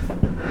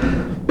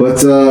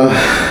 But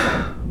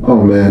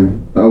oh man.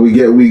 We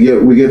get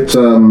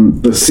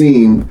the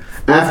scene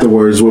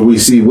afterwards where we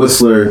see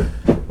Whistler,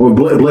 or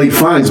Blade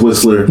finds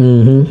Whistler,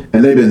 and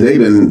they've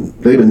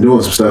been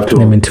doing some stuff to him.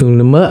 They've been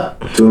tuning him up.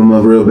 Tuning him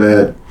up real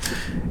bad.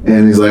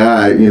 And he's like, all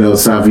right,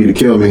 it's time for you to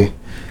kill me.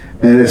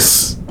 And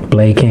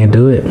Blade can't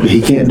do it.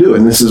 He can't do it.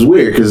 And this is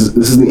weird because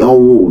this is the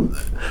only,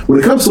 when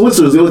it comes to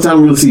Whistler, it's the only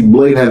time we really see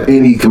Blade have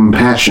any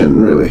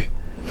compassion, really.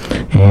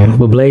 Yeah,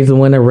 but Blade's the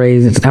one that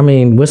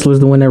Whistler's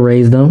the one that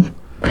raised them.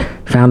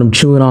 Found him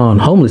chewing on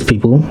homeless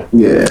people.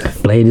 Yeah.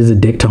 Blade is a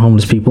dick to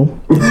homeless people.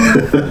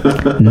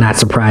 Not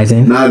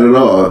surprising. Not at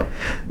all.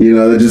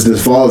 That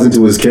just falls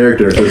into his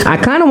character. I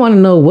kind of want to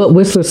know what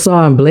Whistler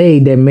saw in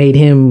Blade that made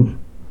him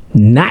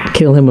not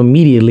kill him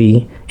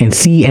immediately and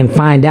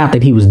find out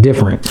that he was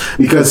different.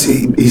 Because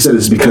he said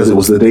it's because it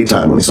was the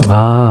daytime when he saw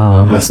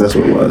him. Oh. That's what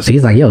it was. So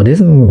he's like, yo, this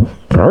is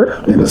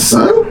hurt. In the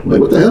sun? Like,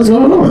 what the hell's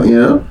going on,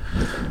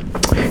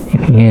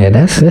 Yeah,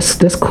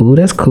 that's cool.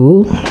 That's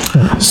cool.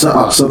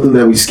 So, something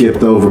that we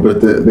skipped over,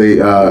 but they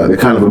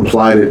kind of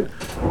implied it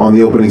on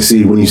the opening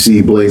scene when you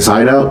see Blade's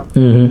hideout.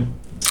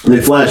 Mm-hmm.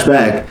 They flash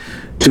back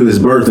to his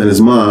birth and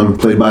his mom,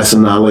 played by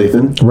Sanaa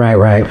Lathan.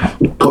 Right.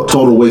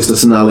 Total waste of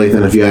Sanaa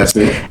Lathan, if you ask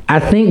me. I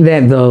think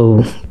that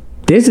though,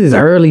 this is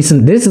early.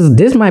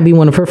 This might be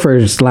one of her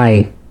first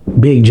like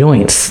big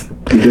joints.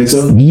 You think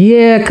so?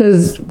 Yeah,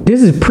 because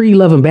this is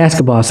pre-Love and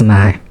Basketball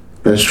Sanaa.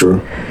 That's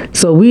true.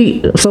 So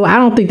I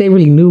don't think they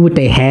really knew what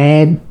they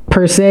had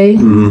per se.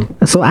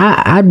 Mm-hmm. So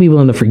I'd be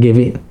willing to forgive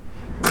it.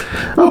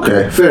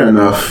 Okay, fair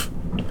enough.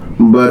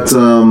 But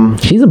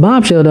she's a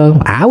bombshell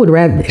though. I would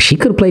rather she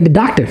could have played the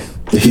doctor.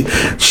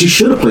 She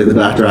should have played the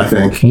doctor, I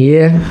think.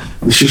 Yeah.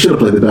 She should have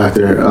played the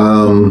doctor.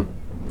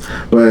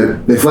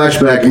 But they flash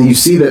back and you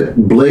see that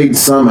Blade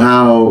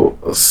somehow,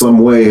 some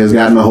way has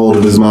gotten a hold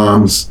of his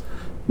mom's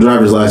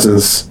driver's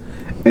license,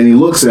 and he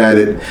looks at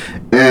it,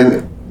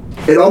 and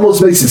it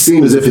almost makes it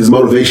seem as if his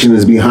motivation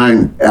is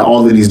behind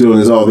all that he's doing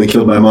is, they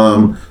killed my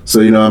mom,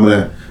 so I'm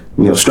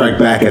gonna strike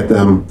back at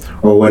them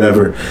or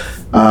whatever.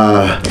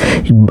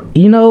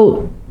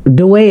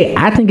 The way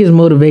I think his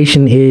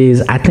motivation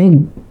is, I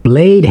think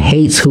Blade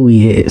hates who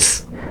he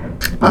is,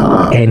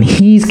 and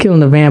he's killing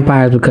the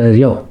vampires because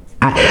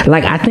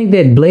I think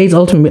that Blade's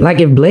ultimate, like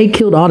if Blade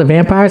killed all the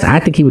vampires, I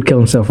think he would kill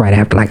himself right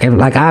after.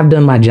 Like I've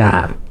done my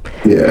job.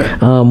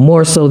 Yeah.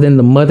 More so than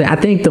the mother. I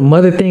think the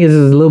mother thing is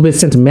a little bit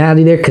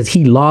sentimentality there because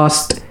he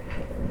lost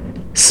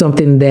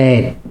something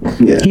that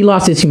he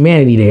lost his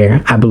humanity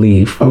there, I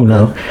believe.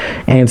 Okay.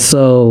 And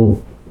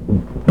so,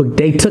 but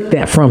they took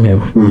that from him.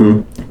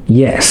 Mm-hmm.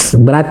 Yes,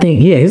 but I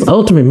think his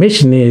ultimate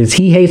mission is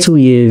he hates who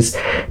he is.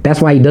 That's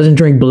why he doesn't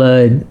drink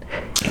blood,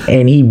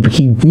 and he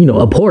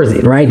abhors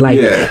it. Right, like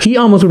he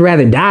almost would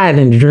rather die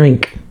than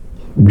drink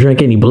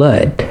any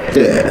blood.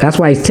 Yeah, that's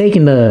why he's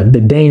taking the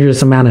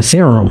dangerous amount of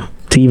serum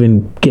to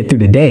even get through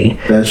the day.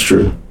 That's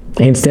true.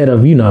 Instead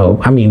of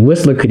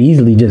Whistler could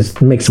easily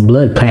just make some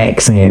blood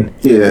packs and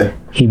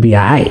he'd be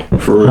alright.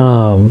 For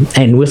real.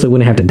 And Whistler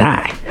wouldn't have to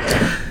die.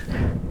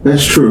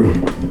 That's true.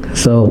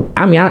 So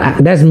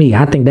that's me.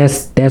 I think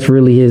that's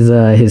really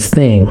his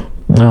thing.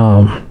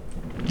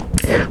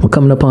 We're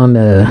coming up on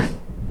the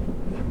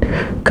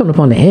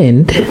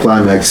end. The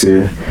climax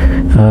here.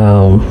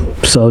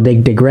 So they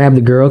grab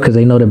the girl because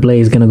they know that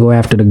Blade's gonna go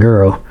after the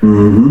girl.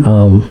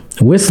 Mm-hmm.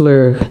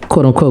 Whistler,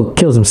 quote unquote,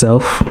 kills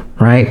himself.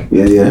 Right?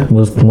 Yeah.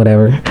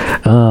 Whatever.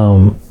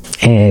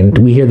 And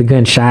we hear the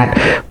gunshot,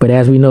 but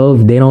as we know,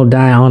 if they don't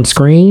die on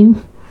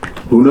screen,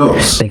 who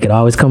knows? They could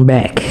always come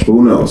back.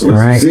 Who knows?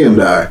 Let's see him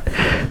die.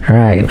 All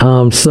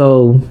right.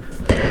 So,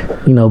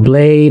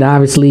 Blade,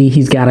 obviously,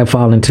 he's got to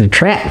fall into the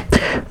trap,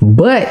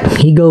 but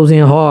he goes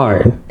in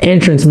hard.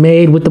 Entrance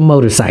made with the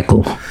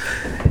motorcycle.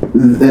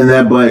 And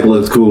that bike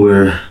looks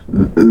cooler.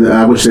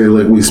 I wish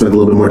we spent a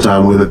little bit more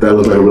time with it. That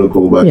looked like a really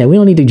cool bike. Yeah, we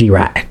don't need the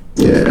G-Ride.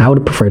 Yeah. I would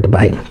have preferred the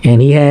bike.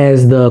 And he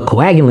has the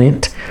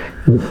coagulant.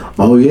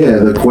 Oh, yeah,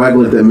 the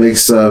coagulant that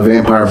makes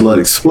vampire blood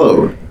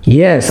explode.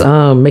 Yes,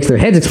 makes their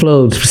heads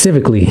explode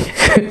specifically.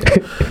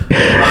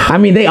 I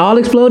mean, they all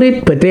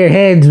exploded, but their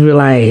heads were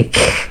like...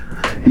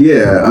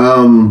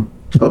 Yeah,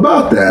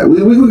 about that.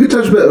 We could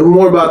touch a bit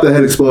more about the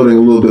head exploding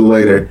a little bit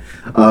later.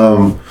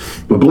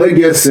 But Blade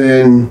gets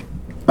in,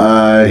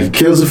 he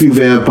kills a few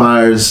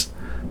vampires,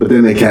 but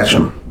then they catch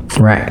him.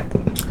 Right.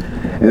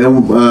 And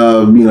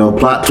then,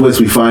 plot twist,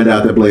 we find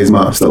out that Blade's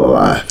mom's still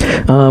alive.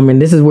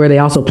 And this is where they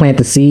also plant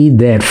the seed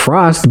that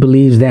Frost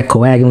believes that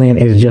coagulant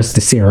is just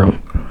the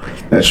serum.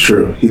 That's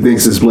true. He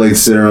thinks it's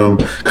Blade's serum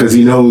because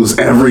he knows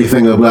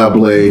everything about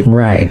Blade.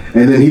 Right.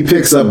 And then he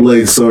picks up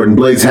Blade's sword, and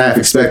Blade's half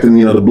expecting,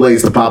 the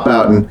blades to pop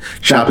out and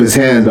chop his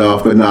hand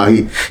off, but no,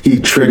 he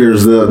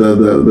triggers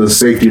the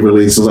safety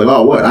release. It's like,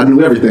 oh, what? I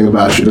knew everything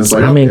about you. And it's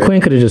like, I mean, Quinn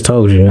could have just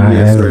told you.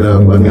 Yeah, straight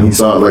up. I mean, he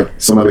saw it, like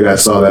some other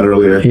guys saw that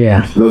earlier.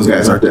 Yeah. Those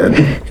guys aren't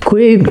dead.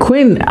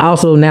 Quinn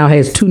also now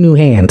has 2 new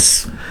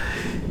hands.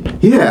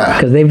 Yeah.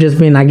 Because they've just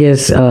been, I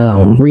guess,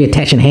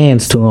 reattaching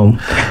hands to him.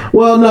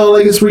 Well, no,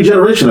 like it's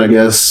regeneration, I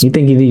guess. You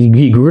think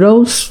he grew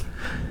those?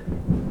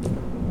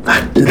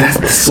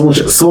 That's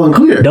so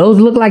unclear. Those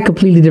look like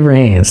completely different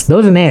hands.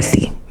 Those are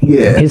nasty.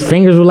 Yeah. His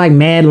fingers were like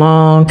mad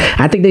long.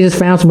 I think they just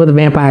found some other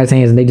vampire's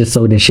hands and they just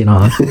sewed this shit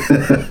on.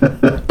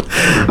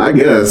 I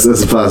guess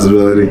that's a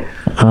possibility.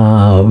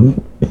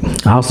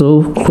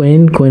 Also,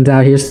 Quinn's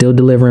out here still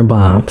delivering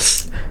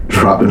bombs.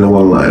 Dropping the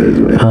one-liners,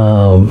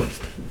 man.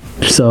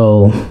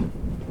 So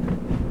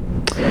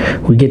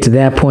we get to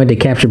that point. They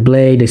capture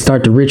Blade. They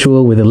start the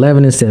ritual with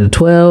 11 instead of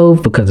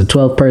 12 because the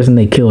 12th person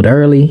they killed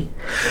early.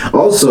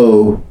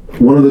 Also,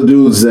 one of the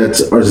dudes that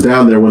is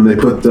down there when they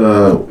put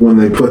the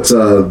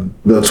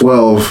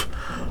 12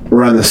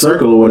 around the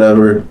circle or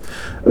whatever,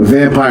 a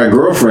vampire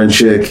girlfriend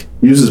chick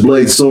uses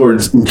Blade's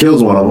swords and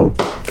kills one of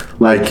them.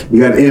 Like,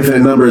 you got an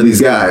infinite number of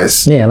these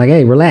guys. Yeah, like,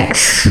 hey,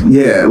 relax.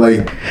 Yeah,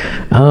 like,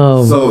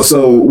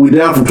 so we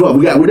down from 12.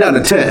 We're down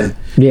to 10.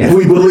 Yeah. If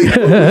we believe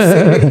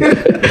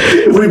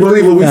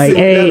what we like, see.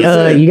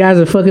 Hey, you guys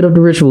are fucking up the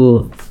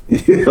ritual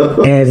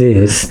as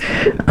is.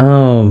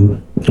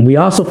 We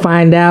also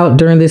find out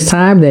during this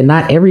time that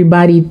not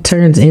everybody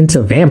turns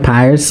into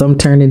vampires. Some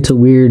turn into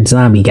weird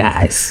zombie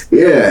guys.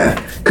 Yeah,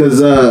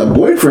 because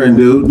boyfriend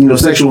dude,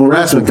 sexual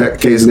harassment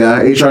case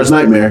guy, HR's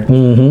nightmare,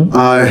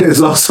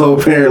 is also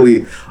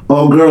apparently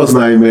old girl's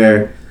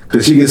nightmare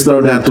because she gets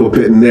thrown down to a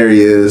pit and there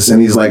he is,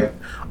 and he's like,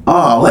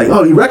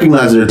 oh, you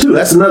recognize her too.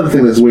 That's another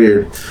thing that's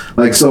weird.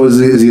 Like, so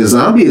is he a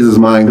zombie? Is his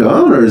mind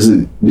gone, or is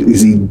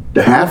he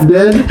half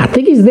dead? I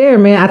think he's there,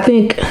 man. I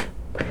think.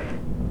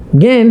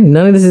 Again,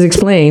 none of this is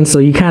explained, so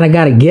you kind of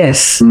got to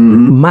guess.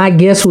 My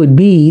guess would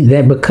be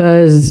that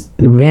because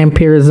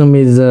vampirism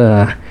is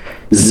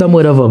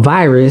somewhat of a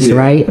virus,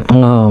 right?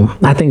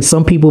 I think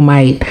some people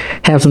might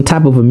have some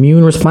type of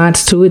immune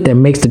response to it that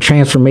makes the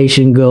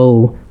transformation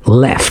go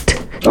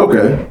left.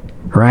 Okay.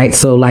 Right?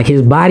 So, like,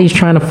 his body's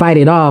trying to fight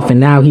it off, and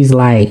now he's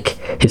like,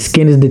 his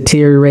skin is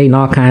deteriorating,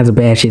 all kinds of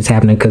bad shit's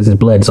happening because his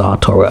blood's all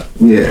tore up.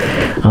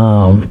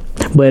 Yeah.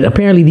 But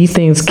apparently these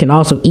things can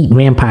also eat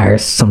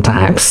vampires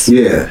sometimes.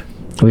 Yeah.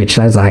 Which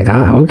I was like,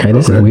 okay,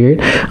 this is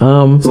weird.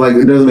 So, like,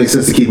 it doesn't make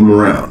sense to keep them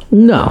around.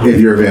 No.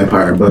 If you're a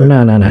vampire, but...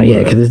 No.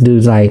 Yeah, because this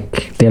dude's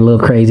like, they're a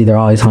little crazy. They're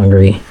always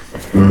hungry.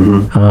 We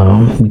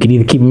could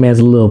either keep him as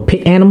a little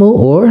pit animal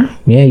or,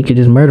 you could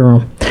just murder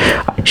him.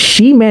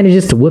 She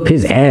manages to whoop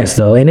his ass,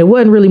 though, and it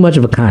wasn't really much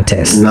of a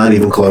contest. Not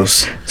even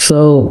close.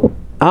 So...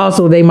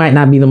 Also, they might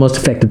not be the most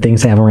effective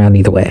things to have around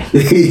either way. Not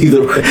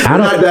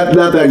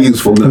that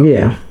useful, no.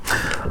 Yeah.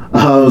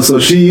 So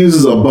she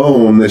uses a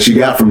bone that she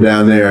got from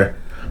down there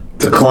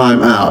to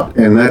climb out,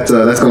 and that's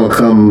going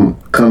to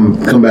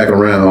come back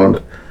around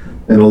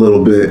in a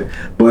little bit.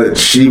 But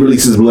she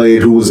releases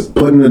Blade, who was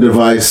putting a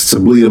device to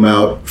bleed him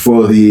out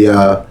for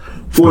the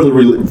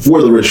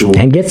ritual,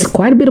 and gets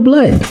quite a bit of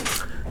blood.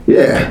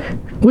 Yeah.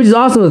 Which is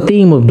also a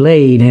theme of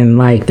Blade in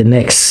like the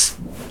next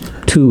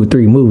 2 or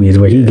 3 movies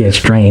where he gets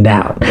drained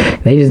out.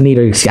 They just need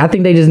I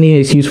think they just need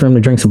an excuse for him to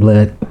drink some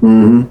blood.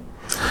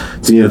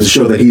 So, to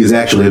show that he is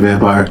actually a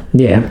vampire.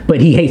 Yeah, but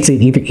he hates it.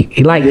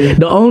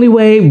 The only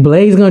way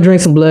Blade's gonna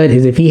drink some blood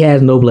is if he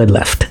has no blood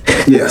left.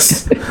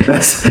 Yes,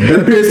 that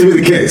appears to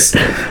be the case.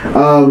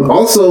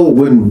 Also,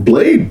 when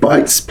Blade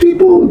bites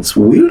people, it's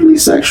weirdly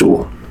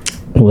sexual.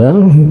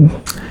 Well,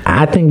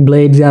 I think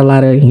Blade's got a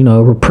lot of,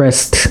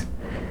 repressed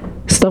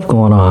stuff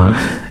going on.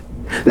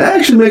 That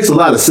actually makes a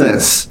lot of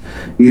sense.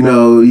 You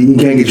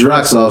can't get your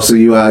rocks off, so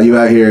you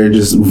out here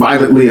just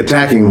violently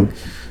attacking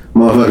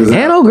motherfuckers.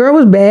 And old girl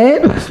was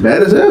bad.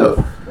 Bad as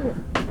hell.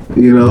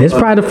 It's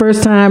probably the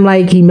first time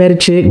like he met a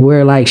chick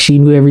where like she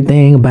knew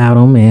everything about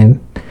him and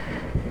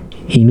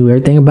he knew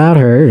everything about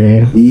her.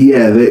 And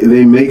yeah,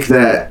 they make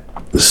that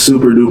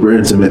super duper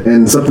intimate.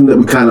 And something that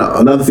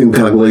another thing we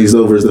kind of glazed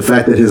over is the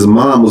fact that his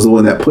mom was the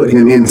one that put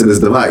him into this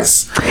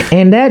device.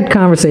 And that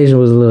conversation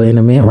was a little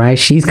intimate, right?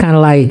 She's kind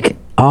of like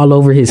all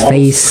over his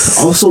face.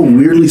 Also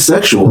weirdly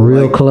sexual.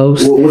 Real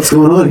close. What's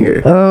going on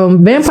here?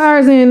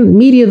 Vampires in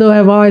media, though,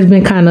 have always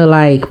been kind of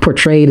like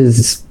portrayed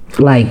as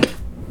like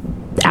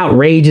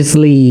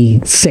outrageously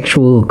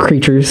sexual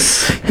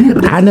creatures.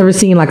 I've never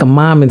seen like a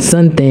mom and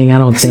son thing, I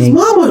don't think. His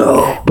mama,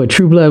 though. But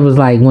True Blood was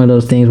like one of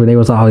those things where they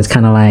was always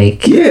kind of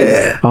like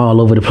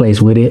all over the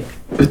place with it.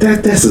 But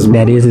that's his mom.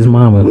 That is his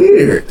mama.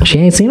 Weird. She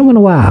ain't seen him in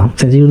a while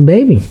since he was a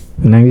baby.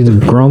 Now he's a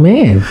grown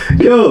man.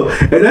 Yo,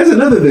 and that's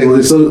another thing.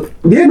 Like, so,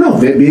 yeah,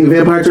 no, being a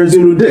vampire turns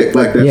you into a dick.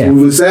 Like, that's what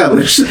we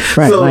established.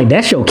 Right, So, like,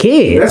 that's your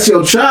kid. that's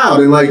your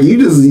child. And, like,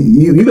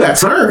 you got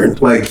turned.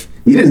 Like,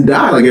 you didn't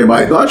die like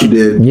everybody thought you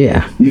did.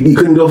 Yeah. You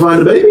couldn't go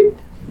find a baby?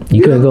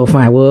 You couldn't go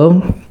find,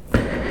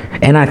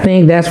 and I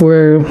think that's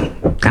where,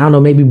 I don't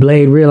know, maybe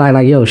Blade realized,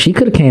 like, yo, she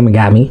could have came and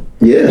got me.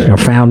 Yeah. Or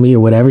found me or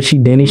whatever. She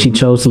didn't. She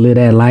chose to live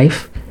that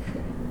life.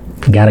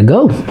 Gotta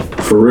go.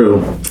 For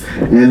real.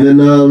 And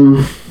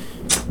then,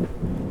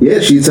 yeah,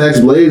 she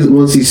attacks Blade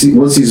once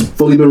he's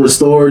fully been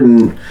restored,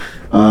 and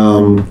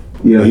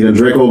he done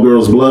drank old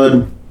girl's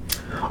blood.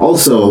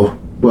 Also,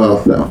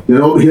 well, no,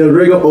 he done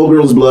drank old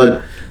girl's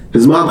blood.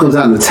 His mom comes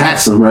out and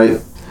attacks him. Right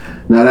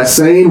now, that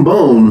same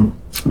bone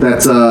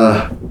that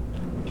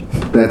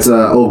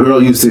old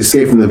girl used to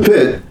escape from the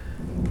pit.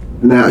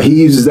 Now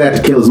he uses that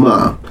to kill his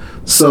mom.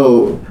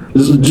 So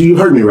you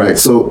heard me right.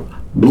 So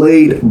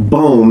Blade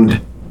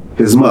boned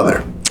his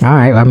mother. All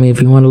right. I mean,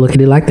 if you want to look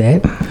at it like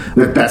that.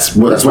 That's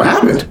what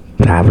happened.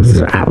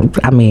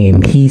 I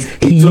mean, he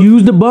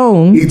used the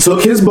bone. He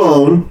took his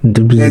bone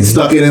and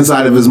stuck it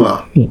inside of his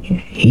mom.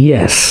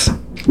 Yes.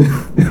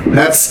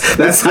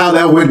 That's how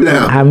that went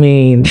down. I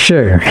mean,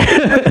 sure.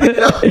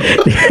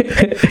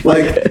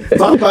 Like,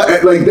 talk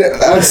about, like,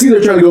 I see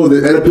they're trying to go with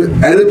the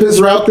Oedipus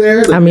route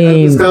there. The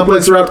Oedipus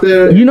complex route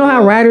there. You know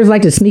how writers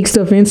like to sneak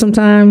stuff in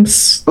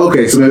sometimes?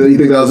 Okay, so maybe you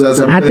think that was that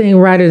type of I thing? think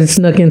writers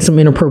snuck in some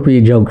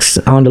inappropriate jokes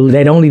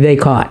that only they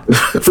caught.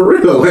 For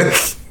real, like,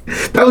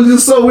 that was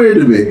just so weird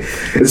to me,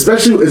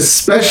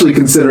 especially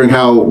considering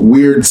how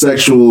weird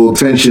sexual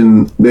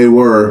tension they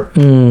were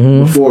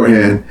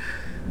beforehand.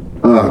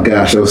 Oh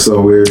gosh, that was so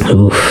weird.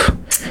 Oof.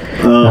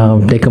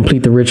 They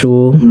complete the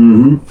ritual.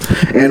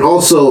 And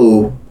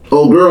also,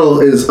 old girl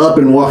is up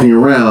and walking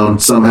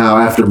around somehow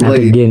after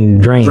Blade After getting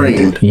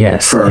drained.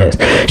 Yes, her.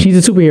 yes. She's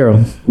a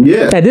superhero.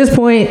 Yeah. At this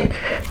point,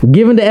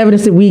 given the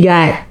evidence that we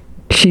got,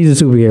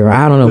 she's a superhero.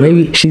 I don't know.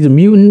 Maybe she's a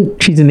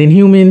mutant. She's an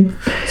inhuman.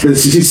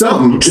 She's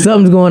something.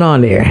 Something's going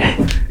on there.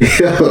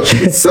 Yo,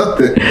 she's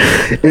something.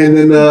 And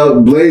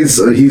then Blade's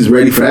he's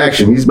ready for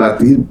action. He's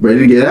ready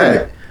to get at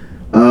it.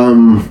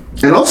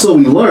 And also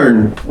we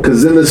learn,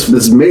 because then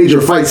this major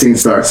fight scene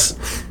starts.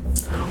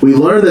 We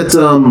learn that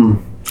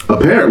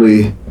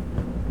apparently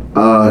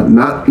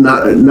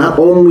not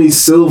only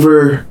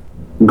Silver,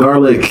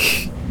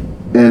 Garlic,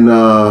 and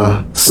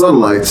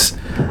Sunlights,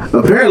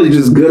 apparently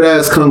just good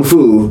ass kung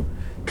fu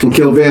can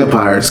kill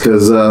vampires,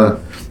 because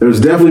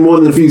there's definitely more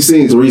than a few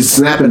scenes where he's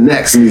snapping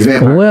necks in these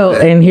vampires. Well,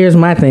 and here's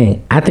my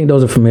thing. I think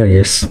those are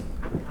familiars.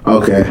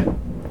 Okay.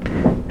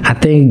 I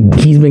think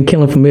he's been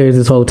killing familiars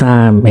this whole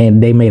time,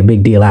 and they made a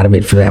big deal out of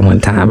it for that one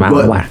time. I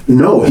don't know why.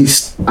 No,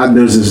 there's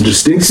this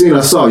distinct scene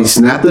I saw. He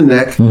snapped the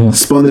neck,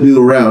 spun the dude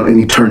around, and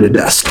he turned to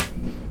dust.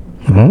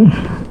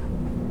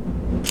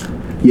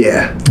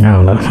 Yeah. I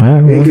don't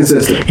know.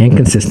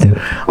 Inconsistent.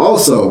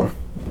 Also,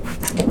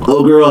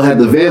 old girl had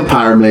the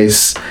vampire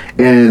mace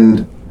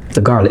and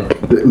The garlic.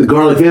 the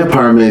garlic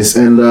vampire mace,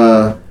 and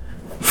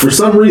for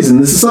some reason,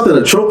 this is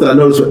a trope that I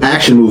noticed with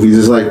action movies.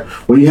 Is like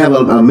when you have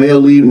a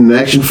male lead in an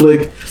action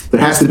flick, there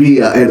has to be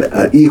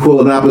an equal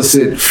and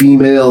opposite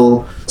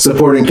female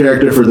supporting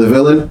character for the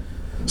villain.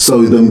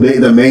 So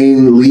the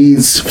main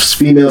lead's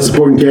female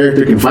supporting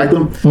character can fight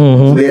them.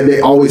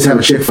 They always have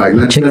a chick fight.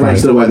 And I never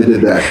understood why they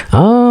did that.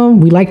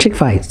 We like chick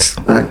fights.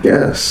 I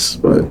guess,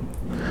 but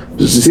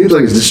it seems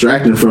like it's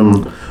distracting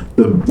from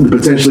the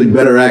potentially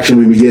better action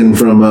we be getting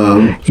from.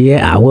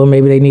 Yeah, well,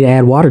 maybe they need to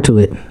add water to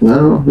it.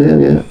 No,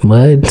 yeah.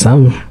 Mud,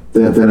 something.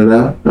 Thin it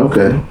out.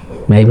 Okay,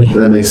 maybe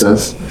that makes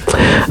sense.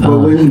 But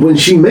when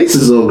she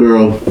maces old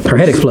girl, her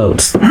head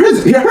explodes. Her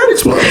head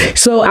explodes.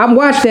 So I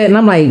watched that and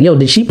I'm like, yo,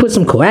 did she put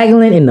some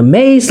coagulant in the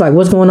mace? Like,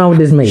 what's going on with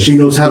this mace? She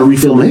knows how to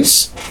refill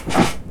mace.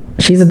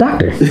 She's a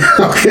doctor.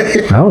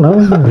 Okay. I don't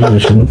know.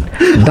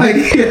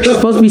 She's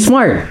supposed to be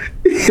smart.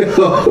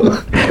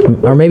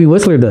 Or maybe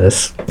Whistler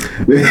does.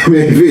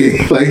 Maybe.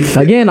 Like,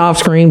 again, off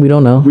screen, we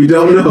don't know. We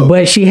don't know.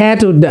 But she had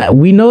to.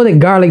 We know that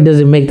garlic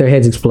doesn't make their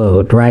heads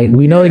explode, right?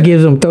 We know it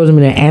throws them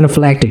in an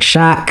anaphylactic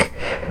shock.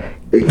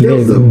 It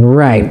kills them.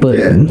 Right, but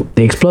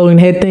the exploding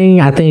head thing,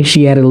 I think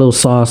she added a little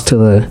sauce to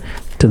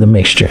the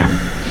mixture.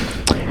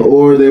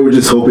 Or they were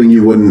just hoping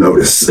you wouldn't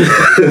notice.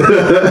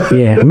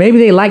 Yeah, maybe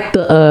they liked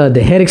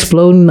the head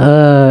exploding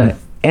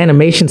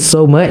animation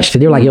so much that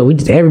they're like, yo,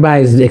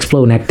 everybody's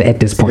exploding at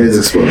this point. Heads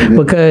exploding,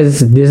 because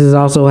this is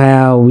also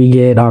how we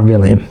get our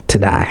villain to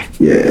die.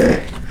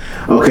 Yeah.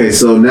 Okay,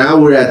 so now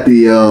we're at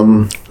the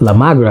La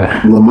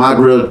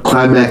Magra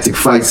climactic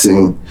fight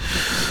scene.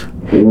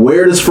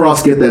 Where does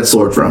Frost get that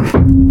sword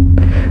from?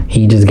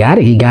 He just got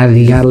it. He got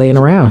it laying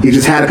around. He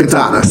just had a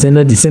katana. It's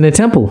in the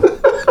temple.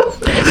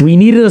 We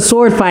needed a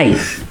sword fight.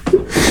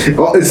 And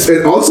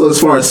also, as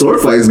far as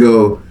sword fights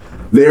go,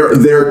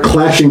 they're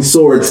clashing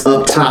swords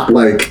up top.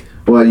 Like,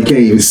 well, you can't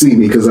even see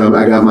me because I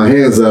got my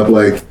hands up.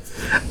 Like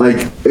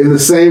in the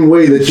same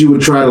way that you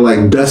would try to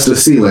like dust a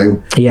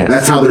ceiling. Yeah,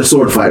 that's how they're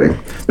sword fighting.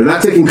 They're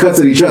not taking cuts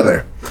at each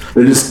other.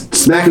 They're just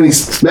smacking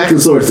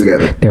swords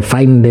together. They're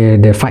fighting.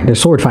 They're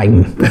sword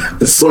fighting.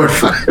 The sword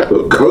fight.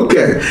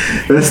 Okay,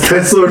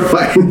 that's sword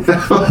fighting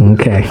now.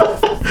 Okay.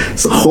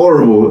 It's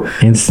horrible.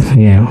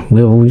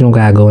 We don't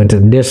gotta go into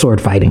their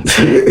sword fighting.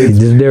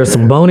 There's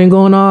some boning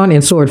going on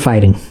and sword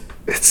fighting.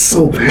 It's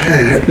so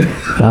bad.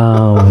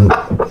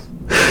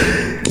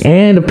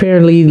 And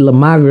apparently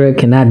Lamagra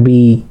cannot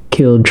be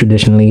killed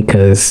traditionally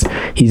because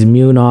he's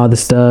immune to all the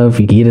stuff.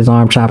 You can get his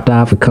arm chopped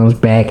off, it comes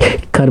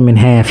back. Cut him in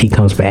half, he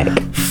comes back.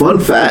 Fun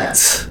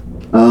fact,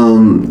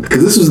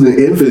 because this was in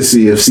the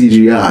infancy of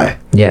CGI.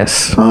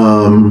 Yes.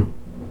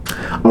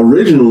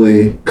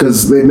 Originally,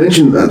 because I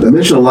mentioned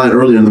a line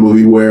earlier in the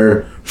movie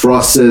where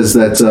Frost says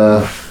that,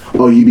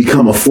 you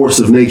become a force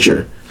of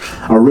nature.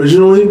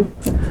 Originally,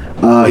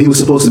 he was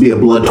supposed to be a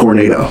blood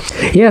tornado.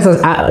 Yes,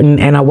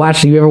 I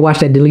watched. You ever watched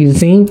that deleted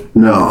scene?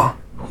 No.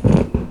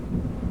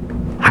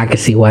 I can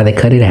see why they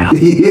cut it out.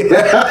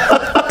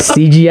 Yeah.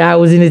 CGI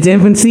was in its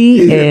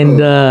infancy, and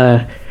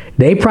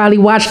they probably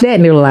watched that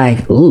and they were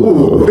like,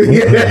 "Ooh,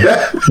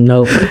 yeah.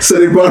 Nope." So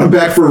they brought him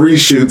back for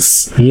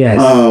reshoots. Yes.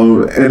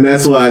 And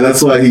that's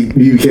why he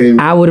became.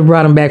 I would have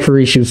brought him back for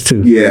reshoots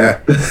too. Yeah.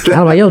 I was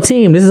like, "Yo,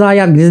 team, this is all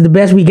y'all. This is the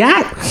best we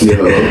got."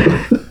 Yo.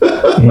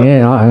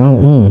 Yeah. I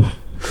don't.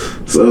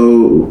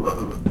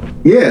 So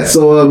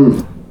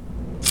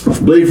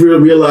Blade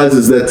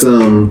realizes that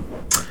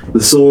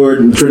the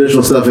sword and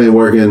traditional stuff ain't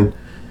working,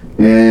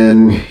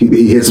 and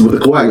he hits him with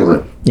a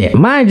coagulant. Yeah,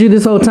 mind you,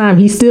 this whole time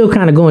he's still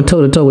kind of going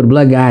toe to toe with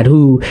Blood God,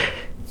 who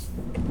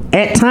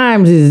at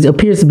times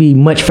appears to be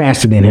much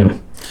faster than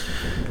him.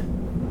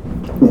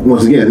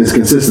 Once again, his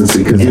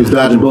consistency, because he was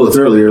dodging bullets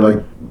earlier.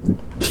 Like,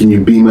 can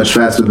you be much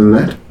faster than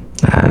that?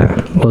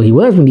 Well, he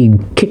was when he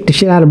kicked the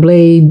shit out of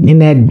Blade in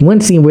that one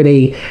scene where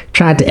they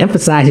tried to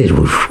emphasize his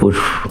whoosh, whoosh.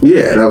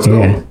 Yeah, that was cool.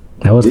 Yeah,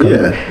 that was cool.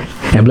 Yeah.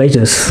 And Blade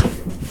just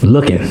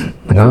looking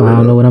like, I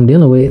don't know what I'm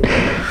dealing with.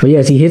 But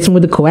yes, he hits him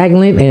with the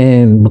coagulant,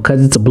 and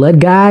because it's a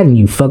blood god and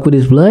you fuck with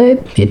his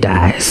blood, it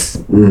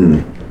dies.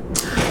 And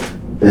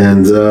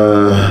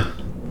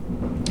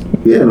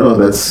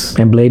that's.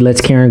 And Blade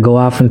lets Karen go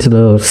off into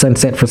the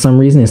sunset for some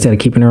reason instead of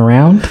keeping her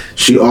around.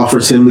 She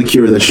offers him the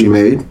cure that she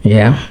made.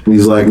 Yeah. And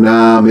he's like,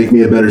 "Nah, make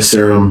me a better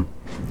serum."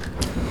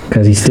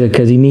 Because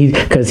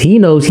he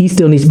knows he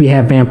still needs to be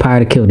half vampire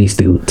to kill these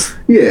dudes.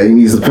 Yeah, he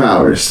needs the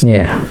powers.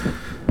 Yeah.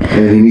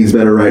 And he needs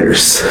better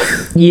writers.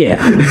 Yeah.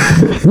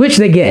 Which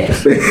they get.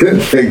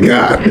 Thank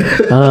God.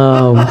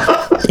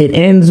 It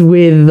ends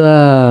with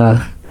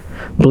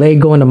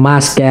Blade going to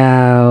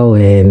Moscow,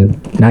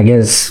 and I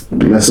guess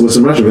messing with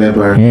some Russian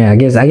vampire. Yeah, I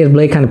guess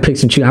Blade kind of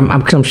picks and chooses.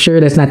 I'm sure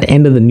that's not the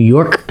end of the New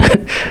York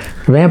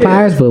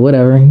vampires, but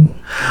whatever.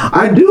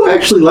 I do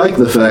actually like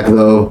the fact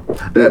though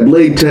that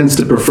Blade tends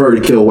to prefer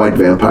to kill white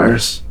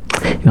vampires.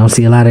 You don't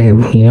see a lot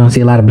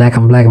of black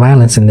on black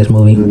violence in this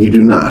movie. You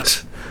do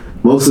not.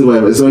 Mostly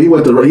white. So he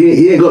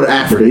didn't go to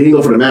Africa. He didn't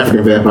go for them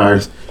African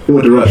vampires. He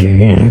went to Russia.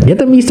 Yeah. Get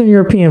them Eastern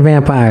European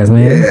vampires,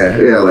 man.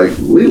 Yeah, like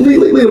leave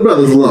the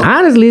brothers alone.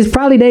 Honestly, it's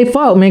probably their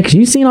fault, man, because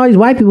you seen all these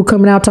white people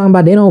coming out talking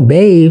about they don't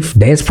bathe.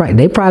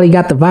 They probably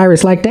got the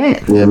virus like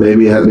that. Yeah,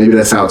 maybe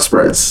that's how it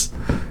spreads.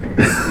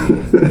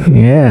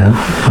 Yeah.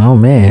 Oh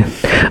man.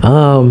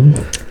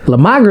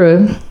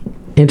 Lamagra,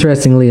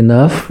 interestingly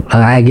enough,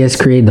 I guess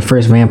created the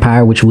first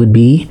vampire, which would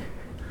be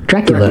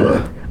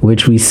Dracula,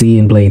 which we see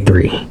in Blade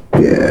 3.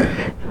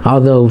 Yeah.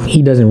 Although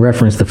he doesn't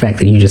reference the fact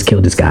that you just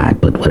killed this guy,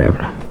 but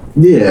whatever.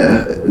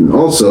 Yeah. And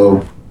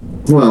also,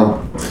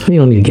 well, we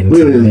don't need to get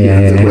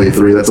into Blade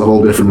 3. That's a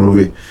whole different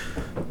movie.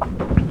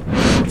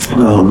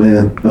 Oh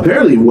man.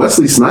 Apparently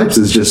Wesley Snipes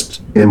is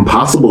just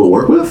impossible to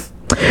work with.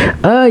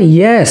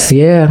 Yes,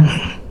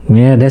 yeah.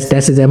 Yeah,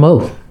 that's his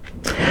MO.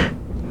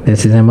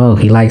 That's his MO.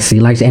 He likes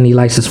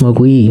to smoke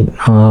weed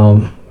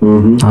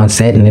on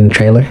set and in the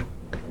trailer.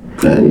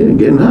 Yeah,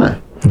 getting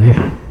high.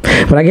 Yeah.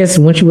 But I guess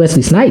once you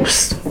Wesley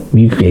Snipes,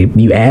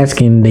 you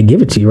ask and they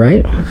give it to you,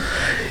 right?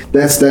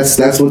 That's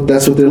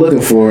what they're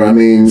looking for. I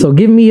mean, so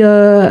give me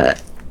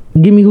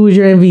who's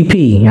your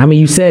MVP. I mean,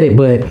 you said it,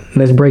 but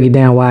let's break it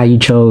down why you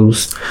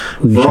chose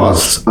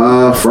Frost.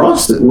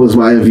 Frost was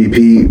my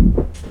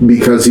MVP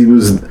because he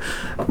was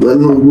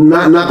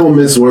not gonna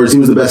mince words. He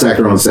was the best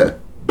actor on set.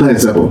 Plain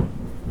and simple.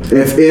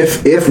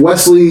 If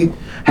Wesley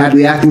had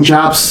the acting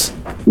chops,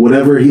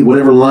 whatever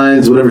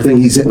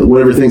things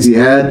he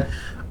had,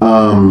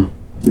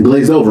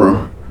 glazed over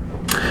him.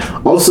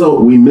 Also,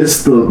 we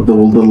missed the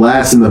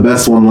last and the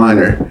best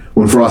one-liner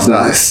when Frost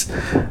dies.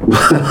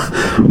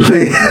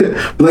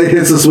 Blade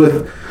hits us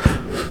with,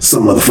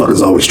 "Some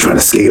motherfuckers always trying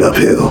to skate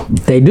uphill."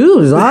 They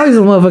do. There's always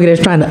a motherfucker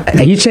that's trying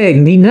to. You check.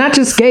 Not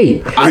just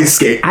skate. Ice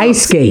skate.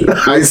 Ice skate.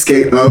 Ice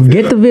skate uphill.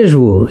 Get the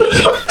visual.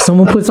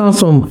 Someone puts on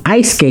some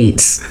ice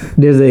skates.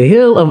 There's a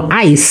hill of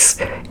ice,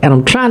 and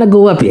I'm trying to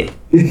go up it.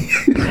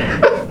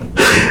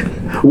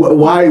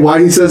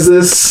 Why he says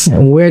this?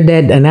 And where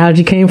that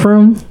analogy came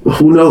from?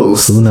 Who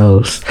knows?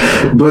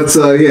 But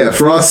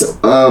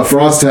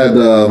Frost had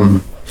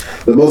the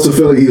most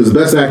fulfilling. He was the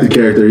best acting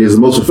character. He was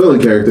the most fulfilling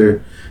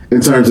character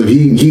in terms of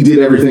he did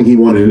everything he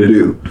wanted to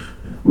do.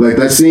 Like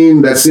that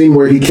scene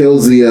where he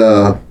kills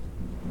the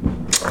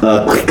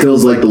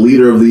kills like the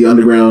leader of the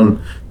underground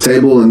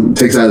table and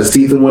takes out his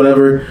teeth and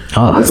whatever.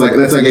 Oh. That's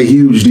like a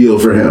huge deal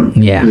for him.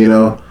 Yeah. You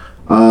know?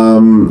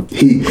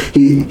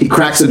 He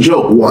cracks a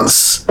joke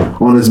once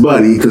on his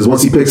buddy because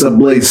once he picks up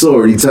Blade's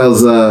sword, he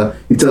tells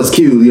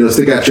Q, you know,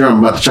 stick out your arm,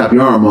 I'm about to chop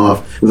your arm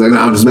off. He's like,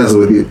 nah, I'm just messing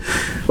with you.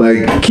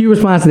 Like, Q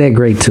responds to that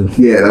great too.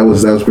 yeah, that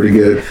was pretty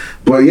good.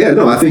 But yeah,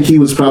 no, I think he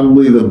was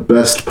probably the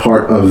best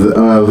part of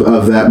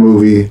that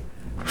movie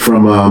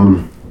from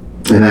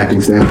an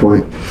acting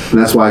standpoint, and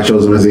that's why I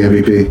chose him as the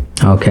MVP.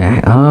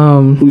 Okay.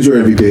 Who's your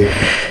MVP?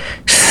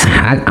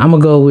 I'm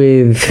gonna go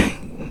with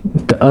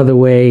the other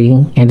way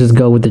and just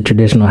go with the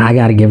traditional. I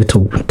gotta give it to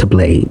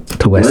Blade,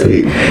 to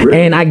Wesley. Blade,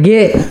 really? And I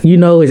get, you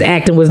know, his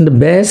acting wasn't the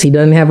best. He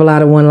doesn't have a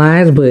lot of one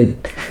lines, but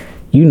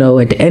you know,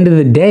 at the end of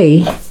the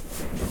day,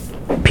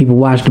 people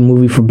watched the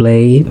movie for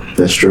Blade.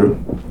 That's true.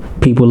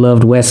 People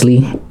loved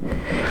Wesley.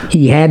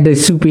 He had the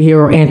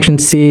superhero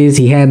entrances.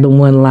 He had the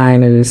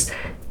one-liners.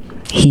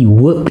 He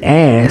whooped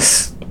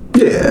ass.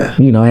 Yeah.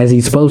 You know, as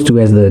he's supposed to,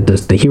 as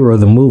the hero of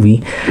the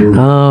movie.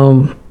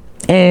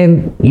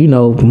 And you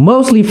know,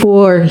 mostly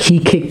for he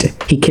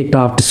kicked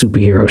off the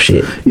superhero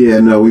shit. Yeah,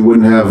 no, we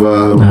wouldn't have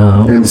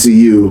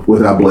MCU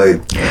without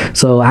Blade.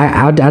 So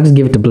I'll just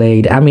give it to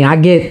Blade. I mean,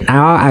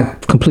 I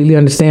completely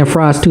understand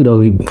Frost too,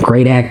 though.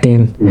 Great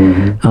acting.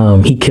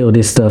 He killed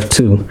his stuff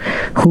too.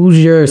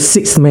 Who's your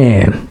sixth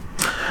man?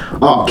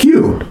 Oh,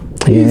 Q.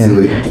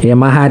 Easily. Yeah,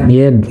 my hot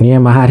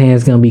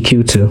hand's gonna be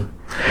Q too.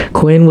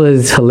 Quinn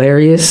was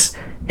hilarious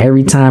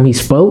every time he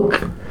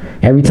spoke.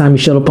 Every time he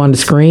showed up on the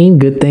screen,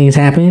 good things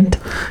happened.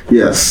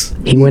 Yes.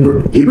 He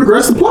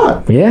progressed the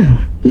plot.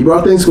 Yeah. He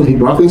brought things moving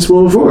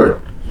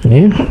forward.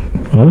 Yeah.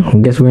 Well, I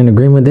guess we're in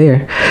agreement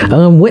there.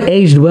 What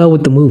aged well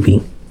with the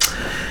movie?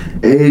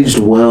 Aged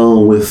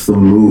well with the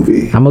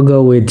movie. I'm gonna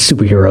go with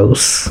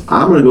superheroes.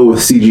 I'm gonna go with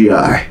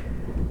CGI.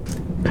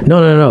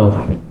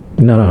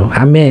 No.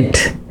 I meant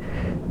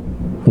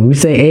when we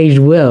say aged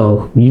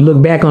well, you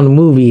look back on the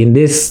movie and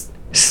this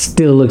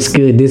still looks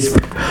good. This.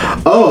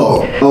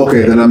 Oh,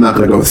 okay. Then I'm not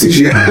gonna go with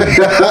CGI.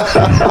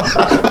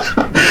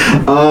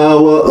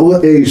 Well,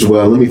 what aged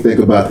well? Let me think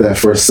about that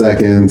for a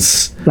second.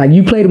 Like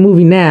you play the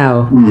movie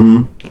now,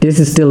 this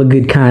is still a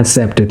good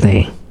concept or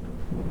thing.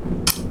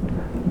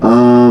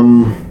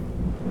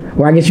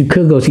 Or I guess you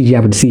could go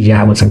CGI, but the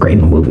CGI wasn't great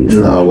in the movies.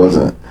 No, it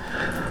wasn't.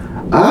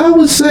 I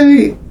would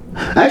say,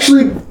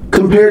 actually,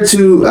 compared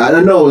to,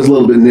 I know I was a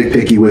little bit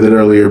nitpicky with it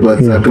earlier, but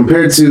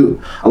compared to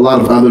a lot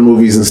of other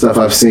movies and stuff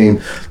I've seen,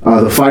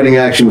 the fighting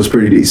action was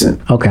pretty decent.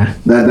 Okay.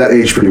 That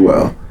aged pretty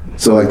well.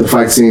 So like the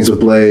fight scenes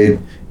with Blade,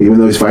 even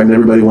though he's fighting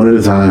everybody one at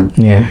a time.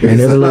 Yeah, and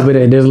there's a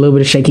little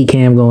bit of shaky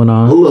cam going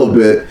on. A little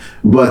bit,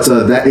 but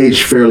that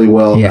aged fairly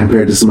well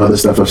compared to some other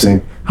stuff I've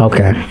seen.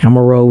 Okay, I'm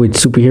gonna roll with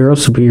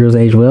superheroes. Superheroes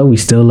age well. We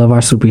still love our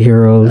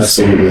superheroes.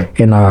 Absolutely.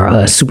 And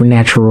our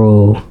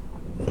supernatural,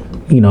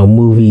 you know,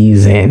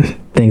 movies and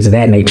things of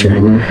that nature.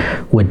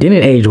 What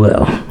didn't age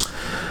well?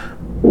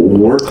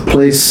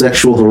 Workplace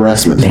sexual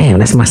harassment. Damn,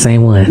 that's my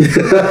same one.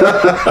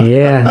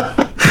 Yeah.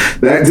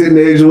 That didn't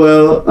age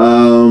well.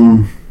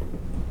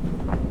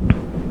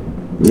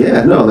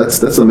 Yeah, no, that's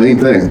the main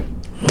thing.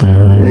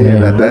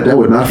 That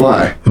would not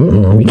fly.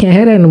 You can't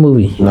have that in the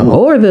movie. No.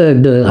 Or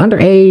the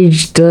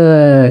underaged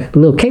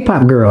little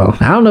K-pop girl.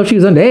 I don't know if she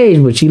was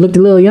underage, but she looked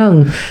a little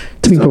young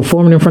to be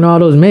performing in front of all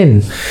those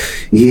men.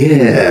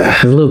 Yeah.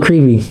 It was a little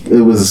creepy.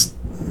 It was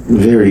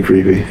very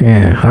creepy.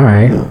 Yeah, all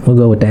right. We'll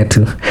go with that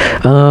too.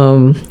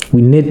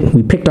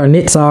 We picked our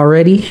nits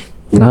already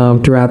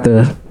throughout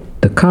the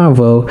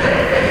convo.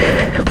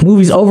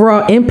 Movies'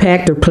 overall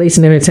impact or place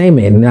in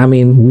entertainment. And I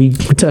mean, we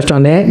touched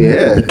on that.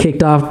 Yeah.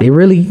 It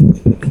really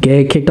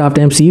kicked off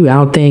the MCU. I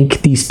don't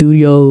think these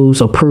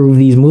studios approve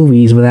these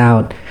movies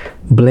without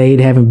Blade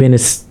having been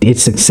its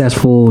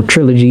successful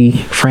trilogy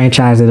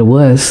franchise that it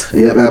was.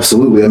 Yeah,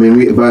 absolutely. I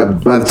mean, by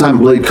the time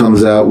Blade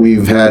comes out,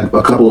 we've had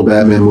a couple of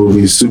Batman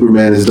movies.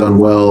 Superman has done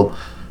well.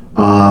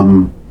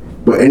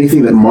 But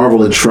anything that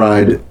Marvel had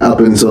tried up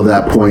until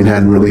that point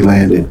hadn't really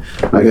landed.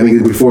 Like, I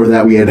think before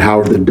that we had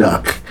Howard the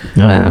Duck.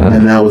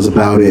 And that was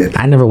about it.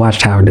 I never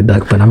watched Howard the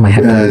Duck, but I might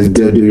have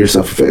to. Do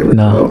yourself a favor.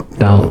 No,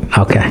 don't.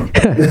 Okay.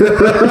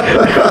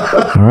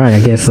 All right, I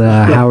guess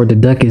Howard the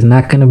Duck is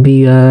not going to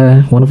be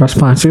one of our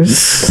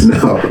sponsors.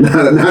 No,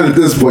 not at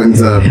this point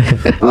in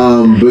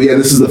time. But yeah,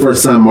 this is the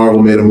first time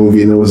Marvel made a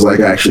movie and it was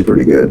like actually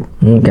pretty good.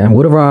 Okay.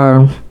 What are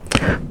our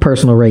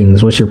personal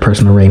ratings? What's your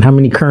personal rating? How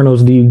many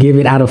kernels do you give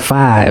it out of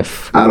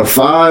 5? Out of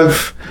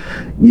 5,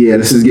 yeah,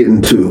 this is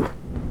getting 2.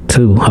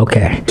 2,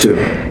 okay.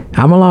 2.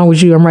 I'm along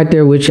with you. I'm right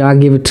there with you. I'll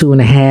give it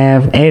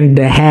 2.5. And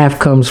the half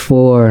comes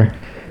for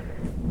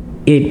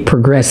it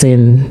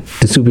progressing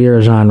the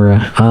superhero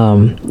genre.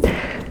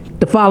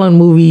 The following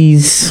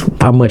movies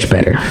are much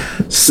better.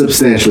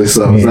 Substantially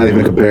so. It's not even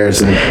a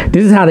comparison.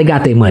 This is how they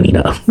got their money,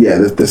 though. Yeah,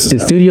 this is the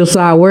studio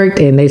saw it worked,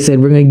 and they said,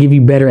 we're going to give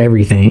you better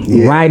everything.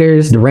 Yeah.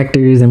 Writers,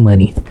 directors, and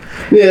money.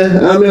 Yeah,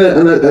 I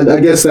mean,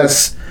 I guess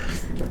that's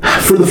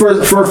for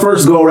a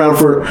first go around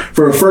for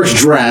a first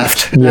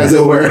draft, as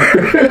it were.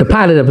 The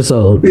pilot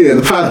episode. Yeah,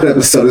 the pilot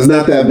episode is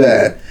not that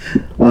bad.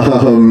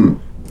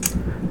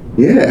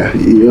 Yeah.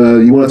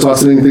 You want to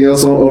toss in anything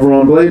else over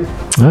on Blade?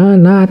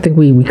 No, I think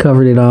we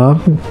covered it all.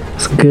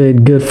 It's a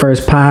good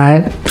first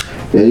pod.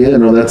 Yeah.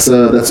 No, that's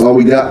all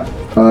we got.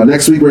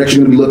 Next week we're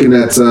actually going to be looking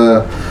at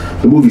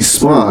the movie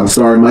Spawn,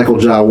 starring Michael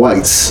Jai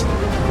White.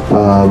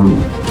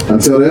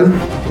 Until then,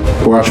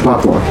 pour out your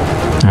popcorn.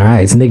 All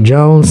right, it's Nick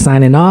Jones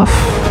signing off.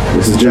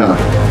 This is John.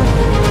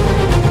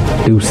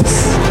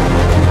 Deuces.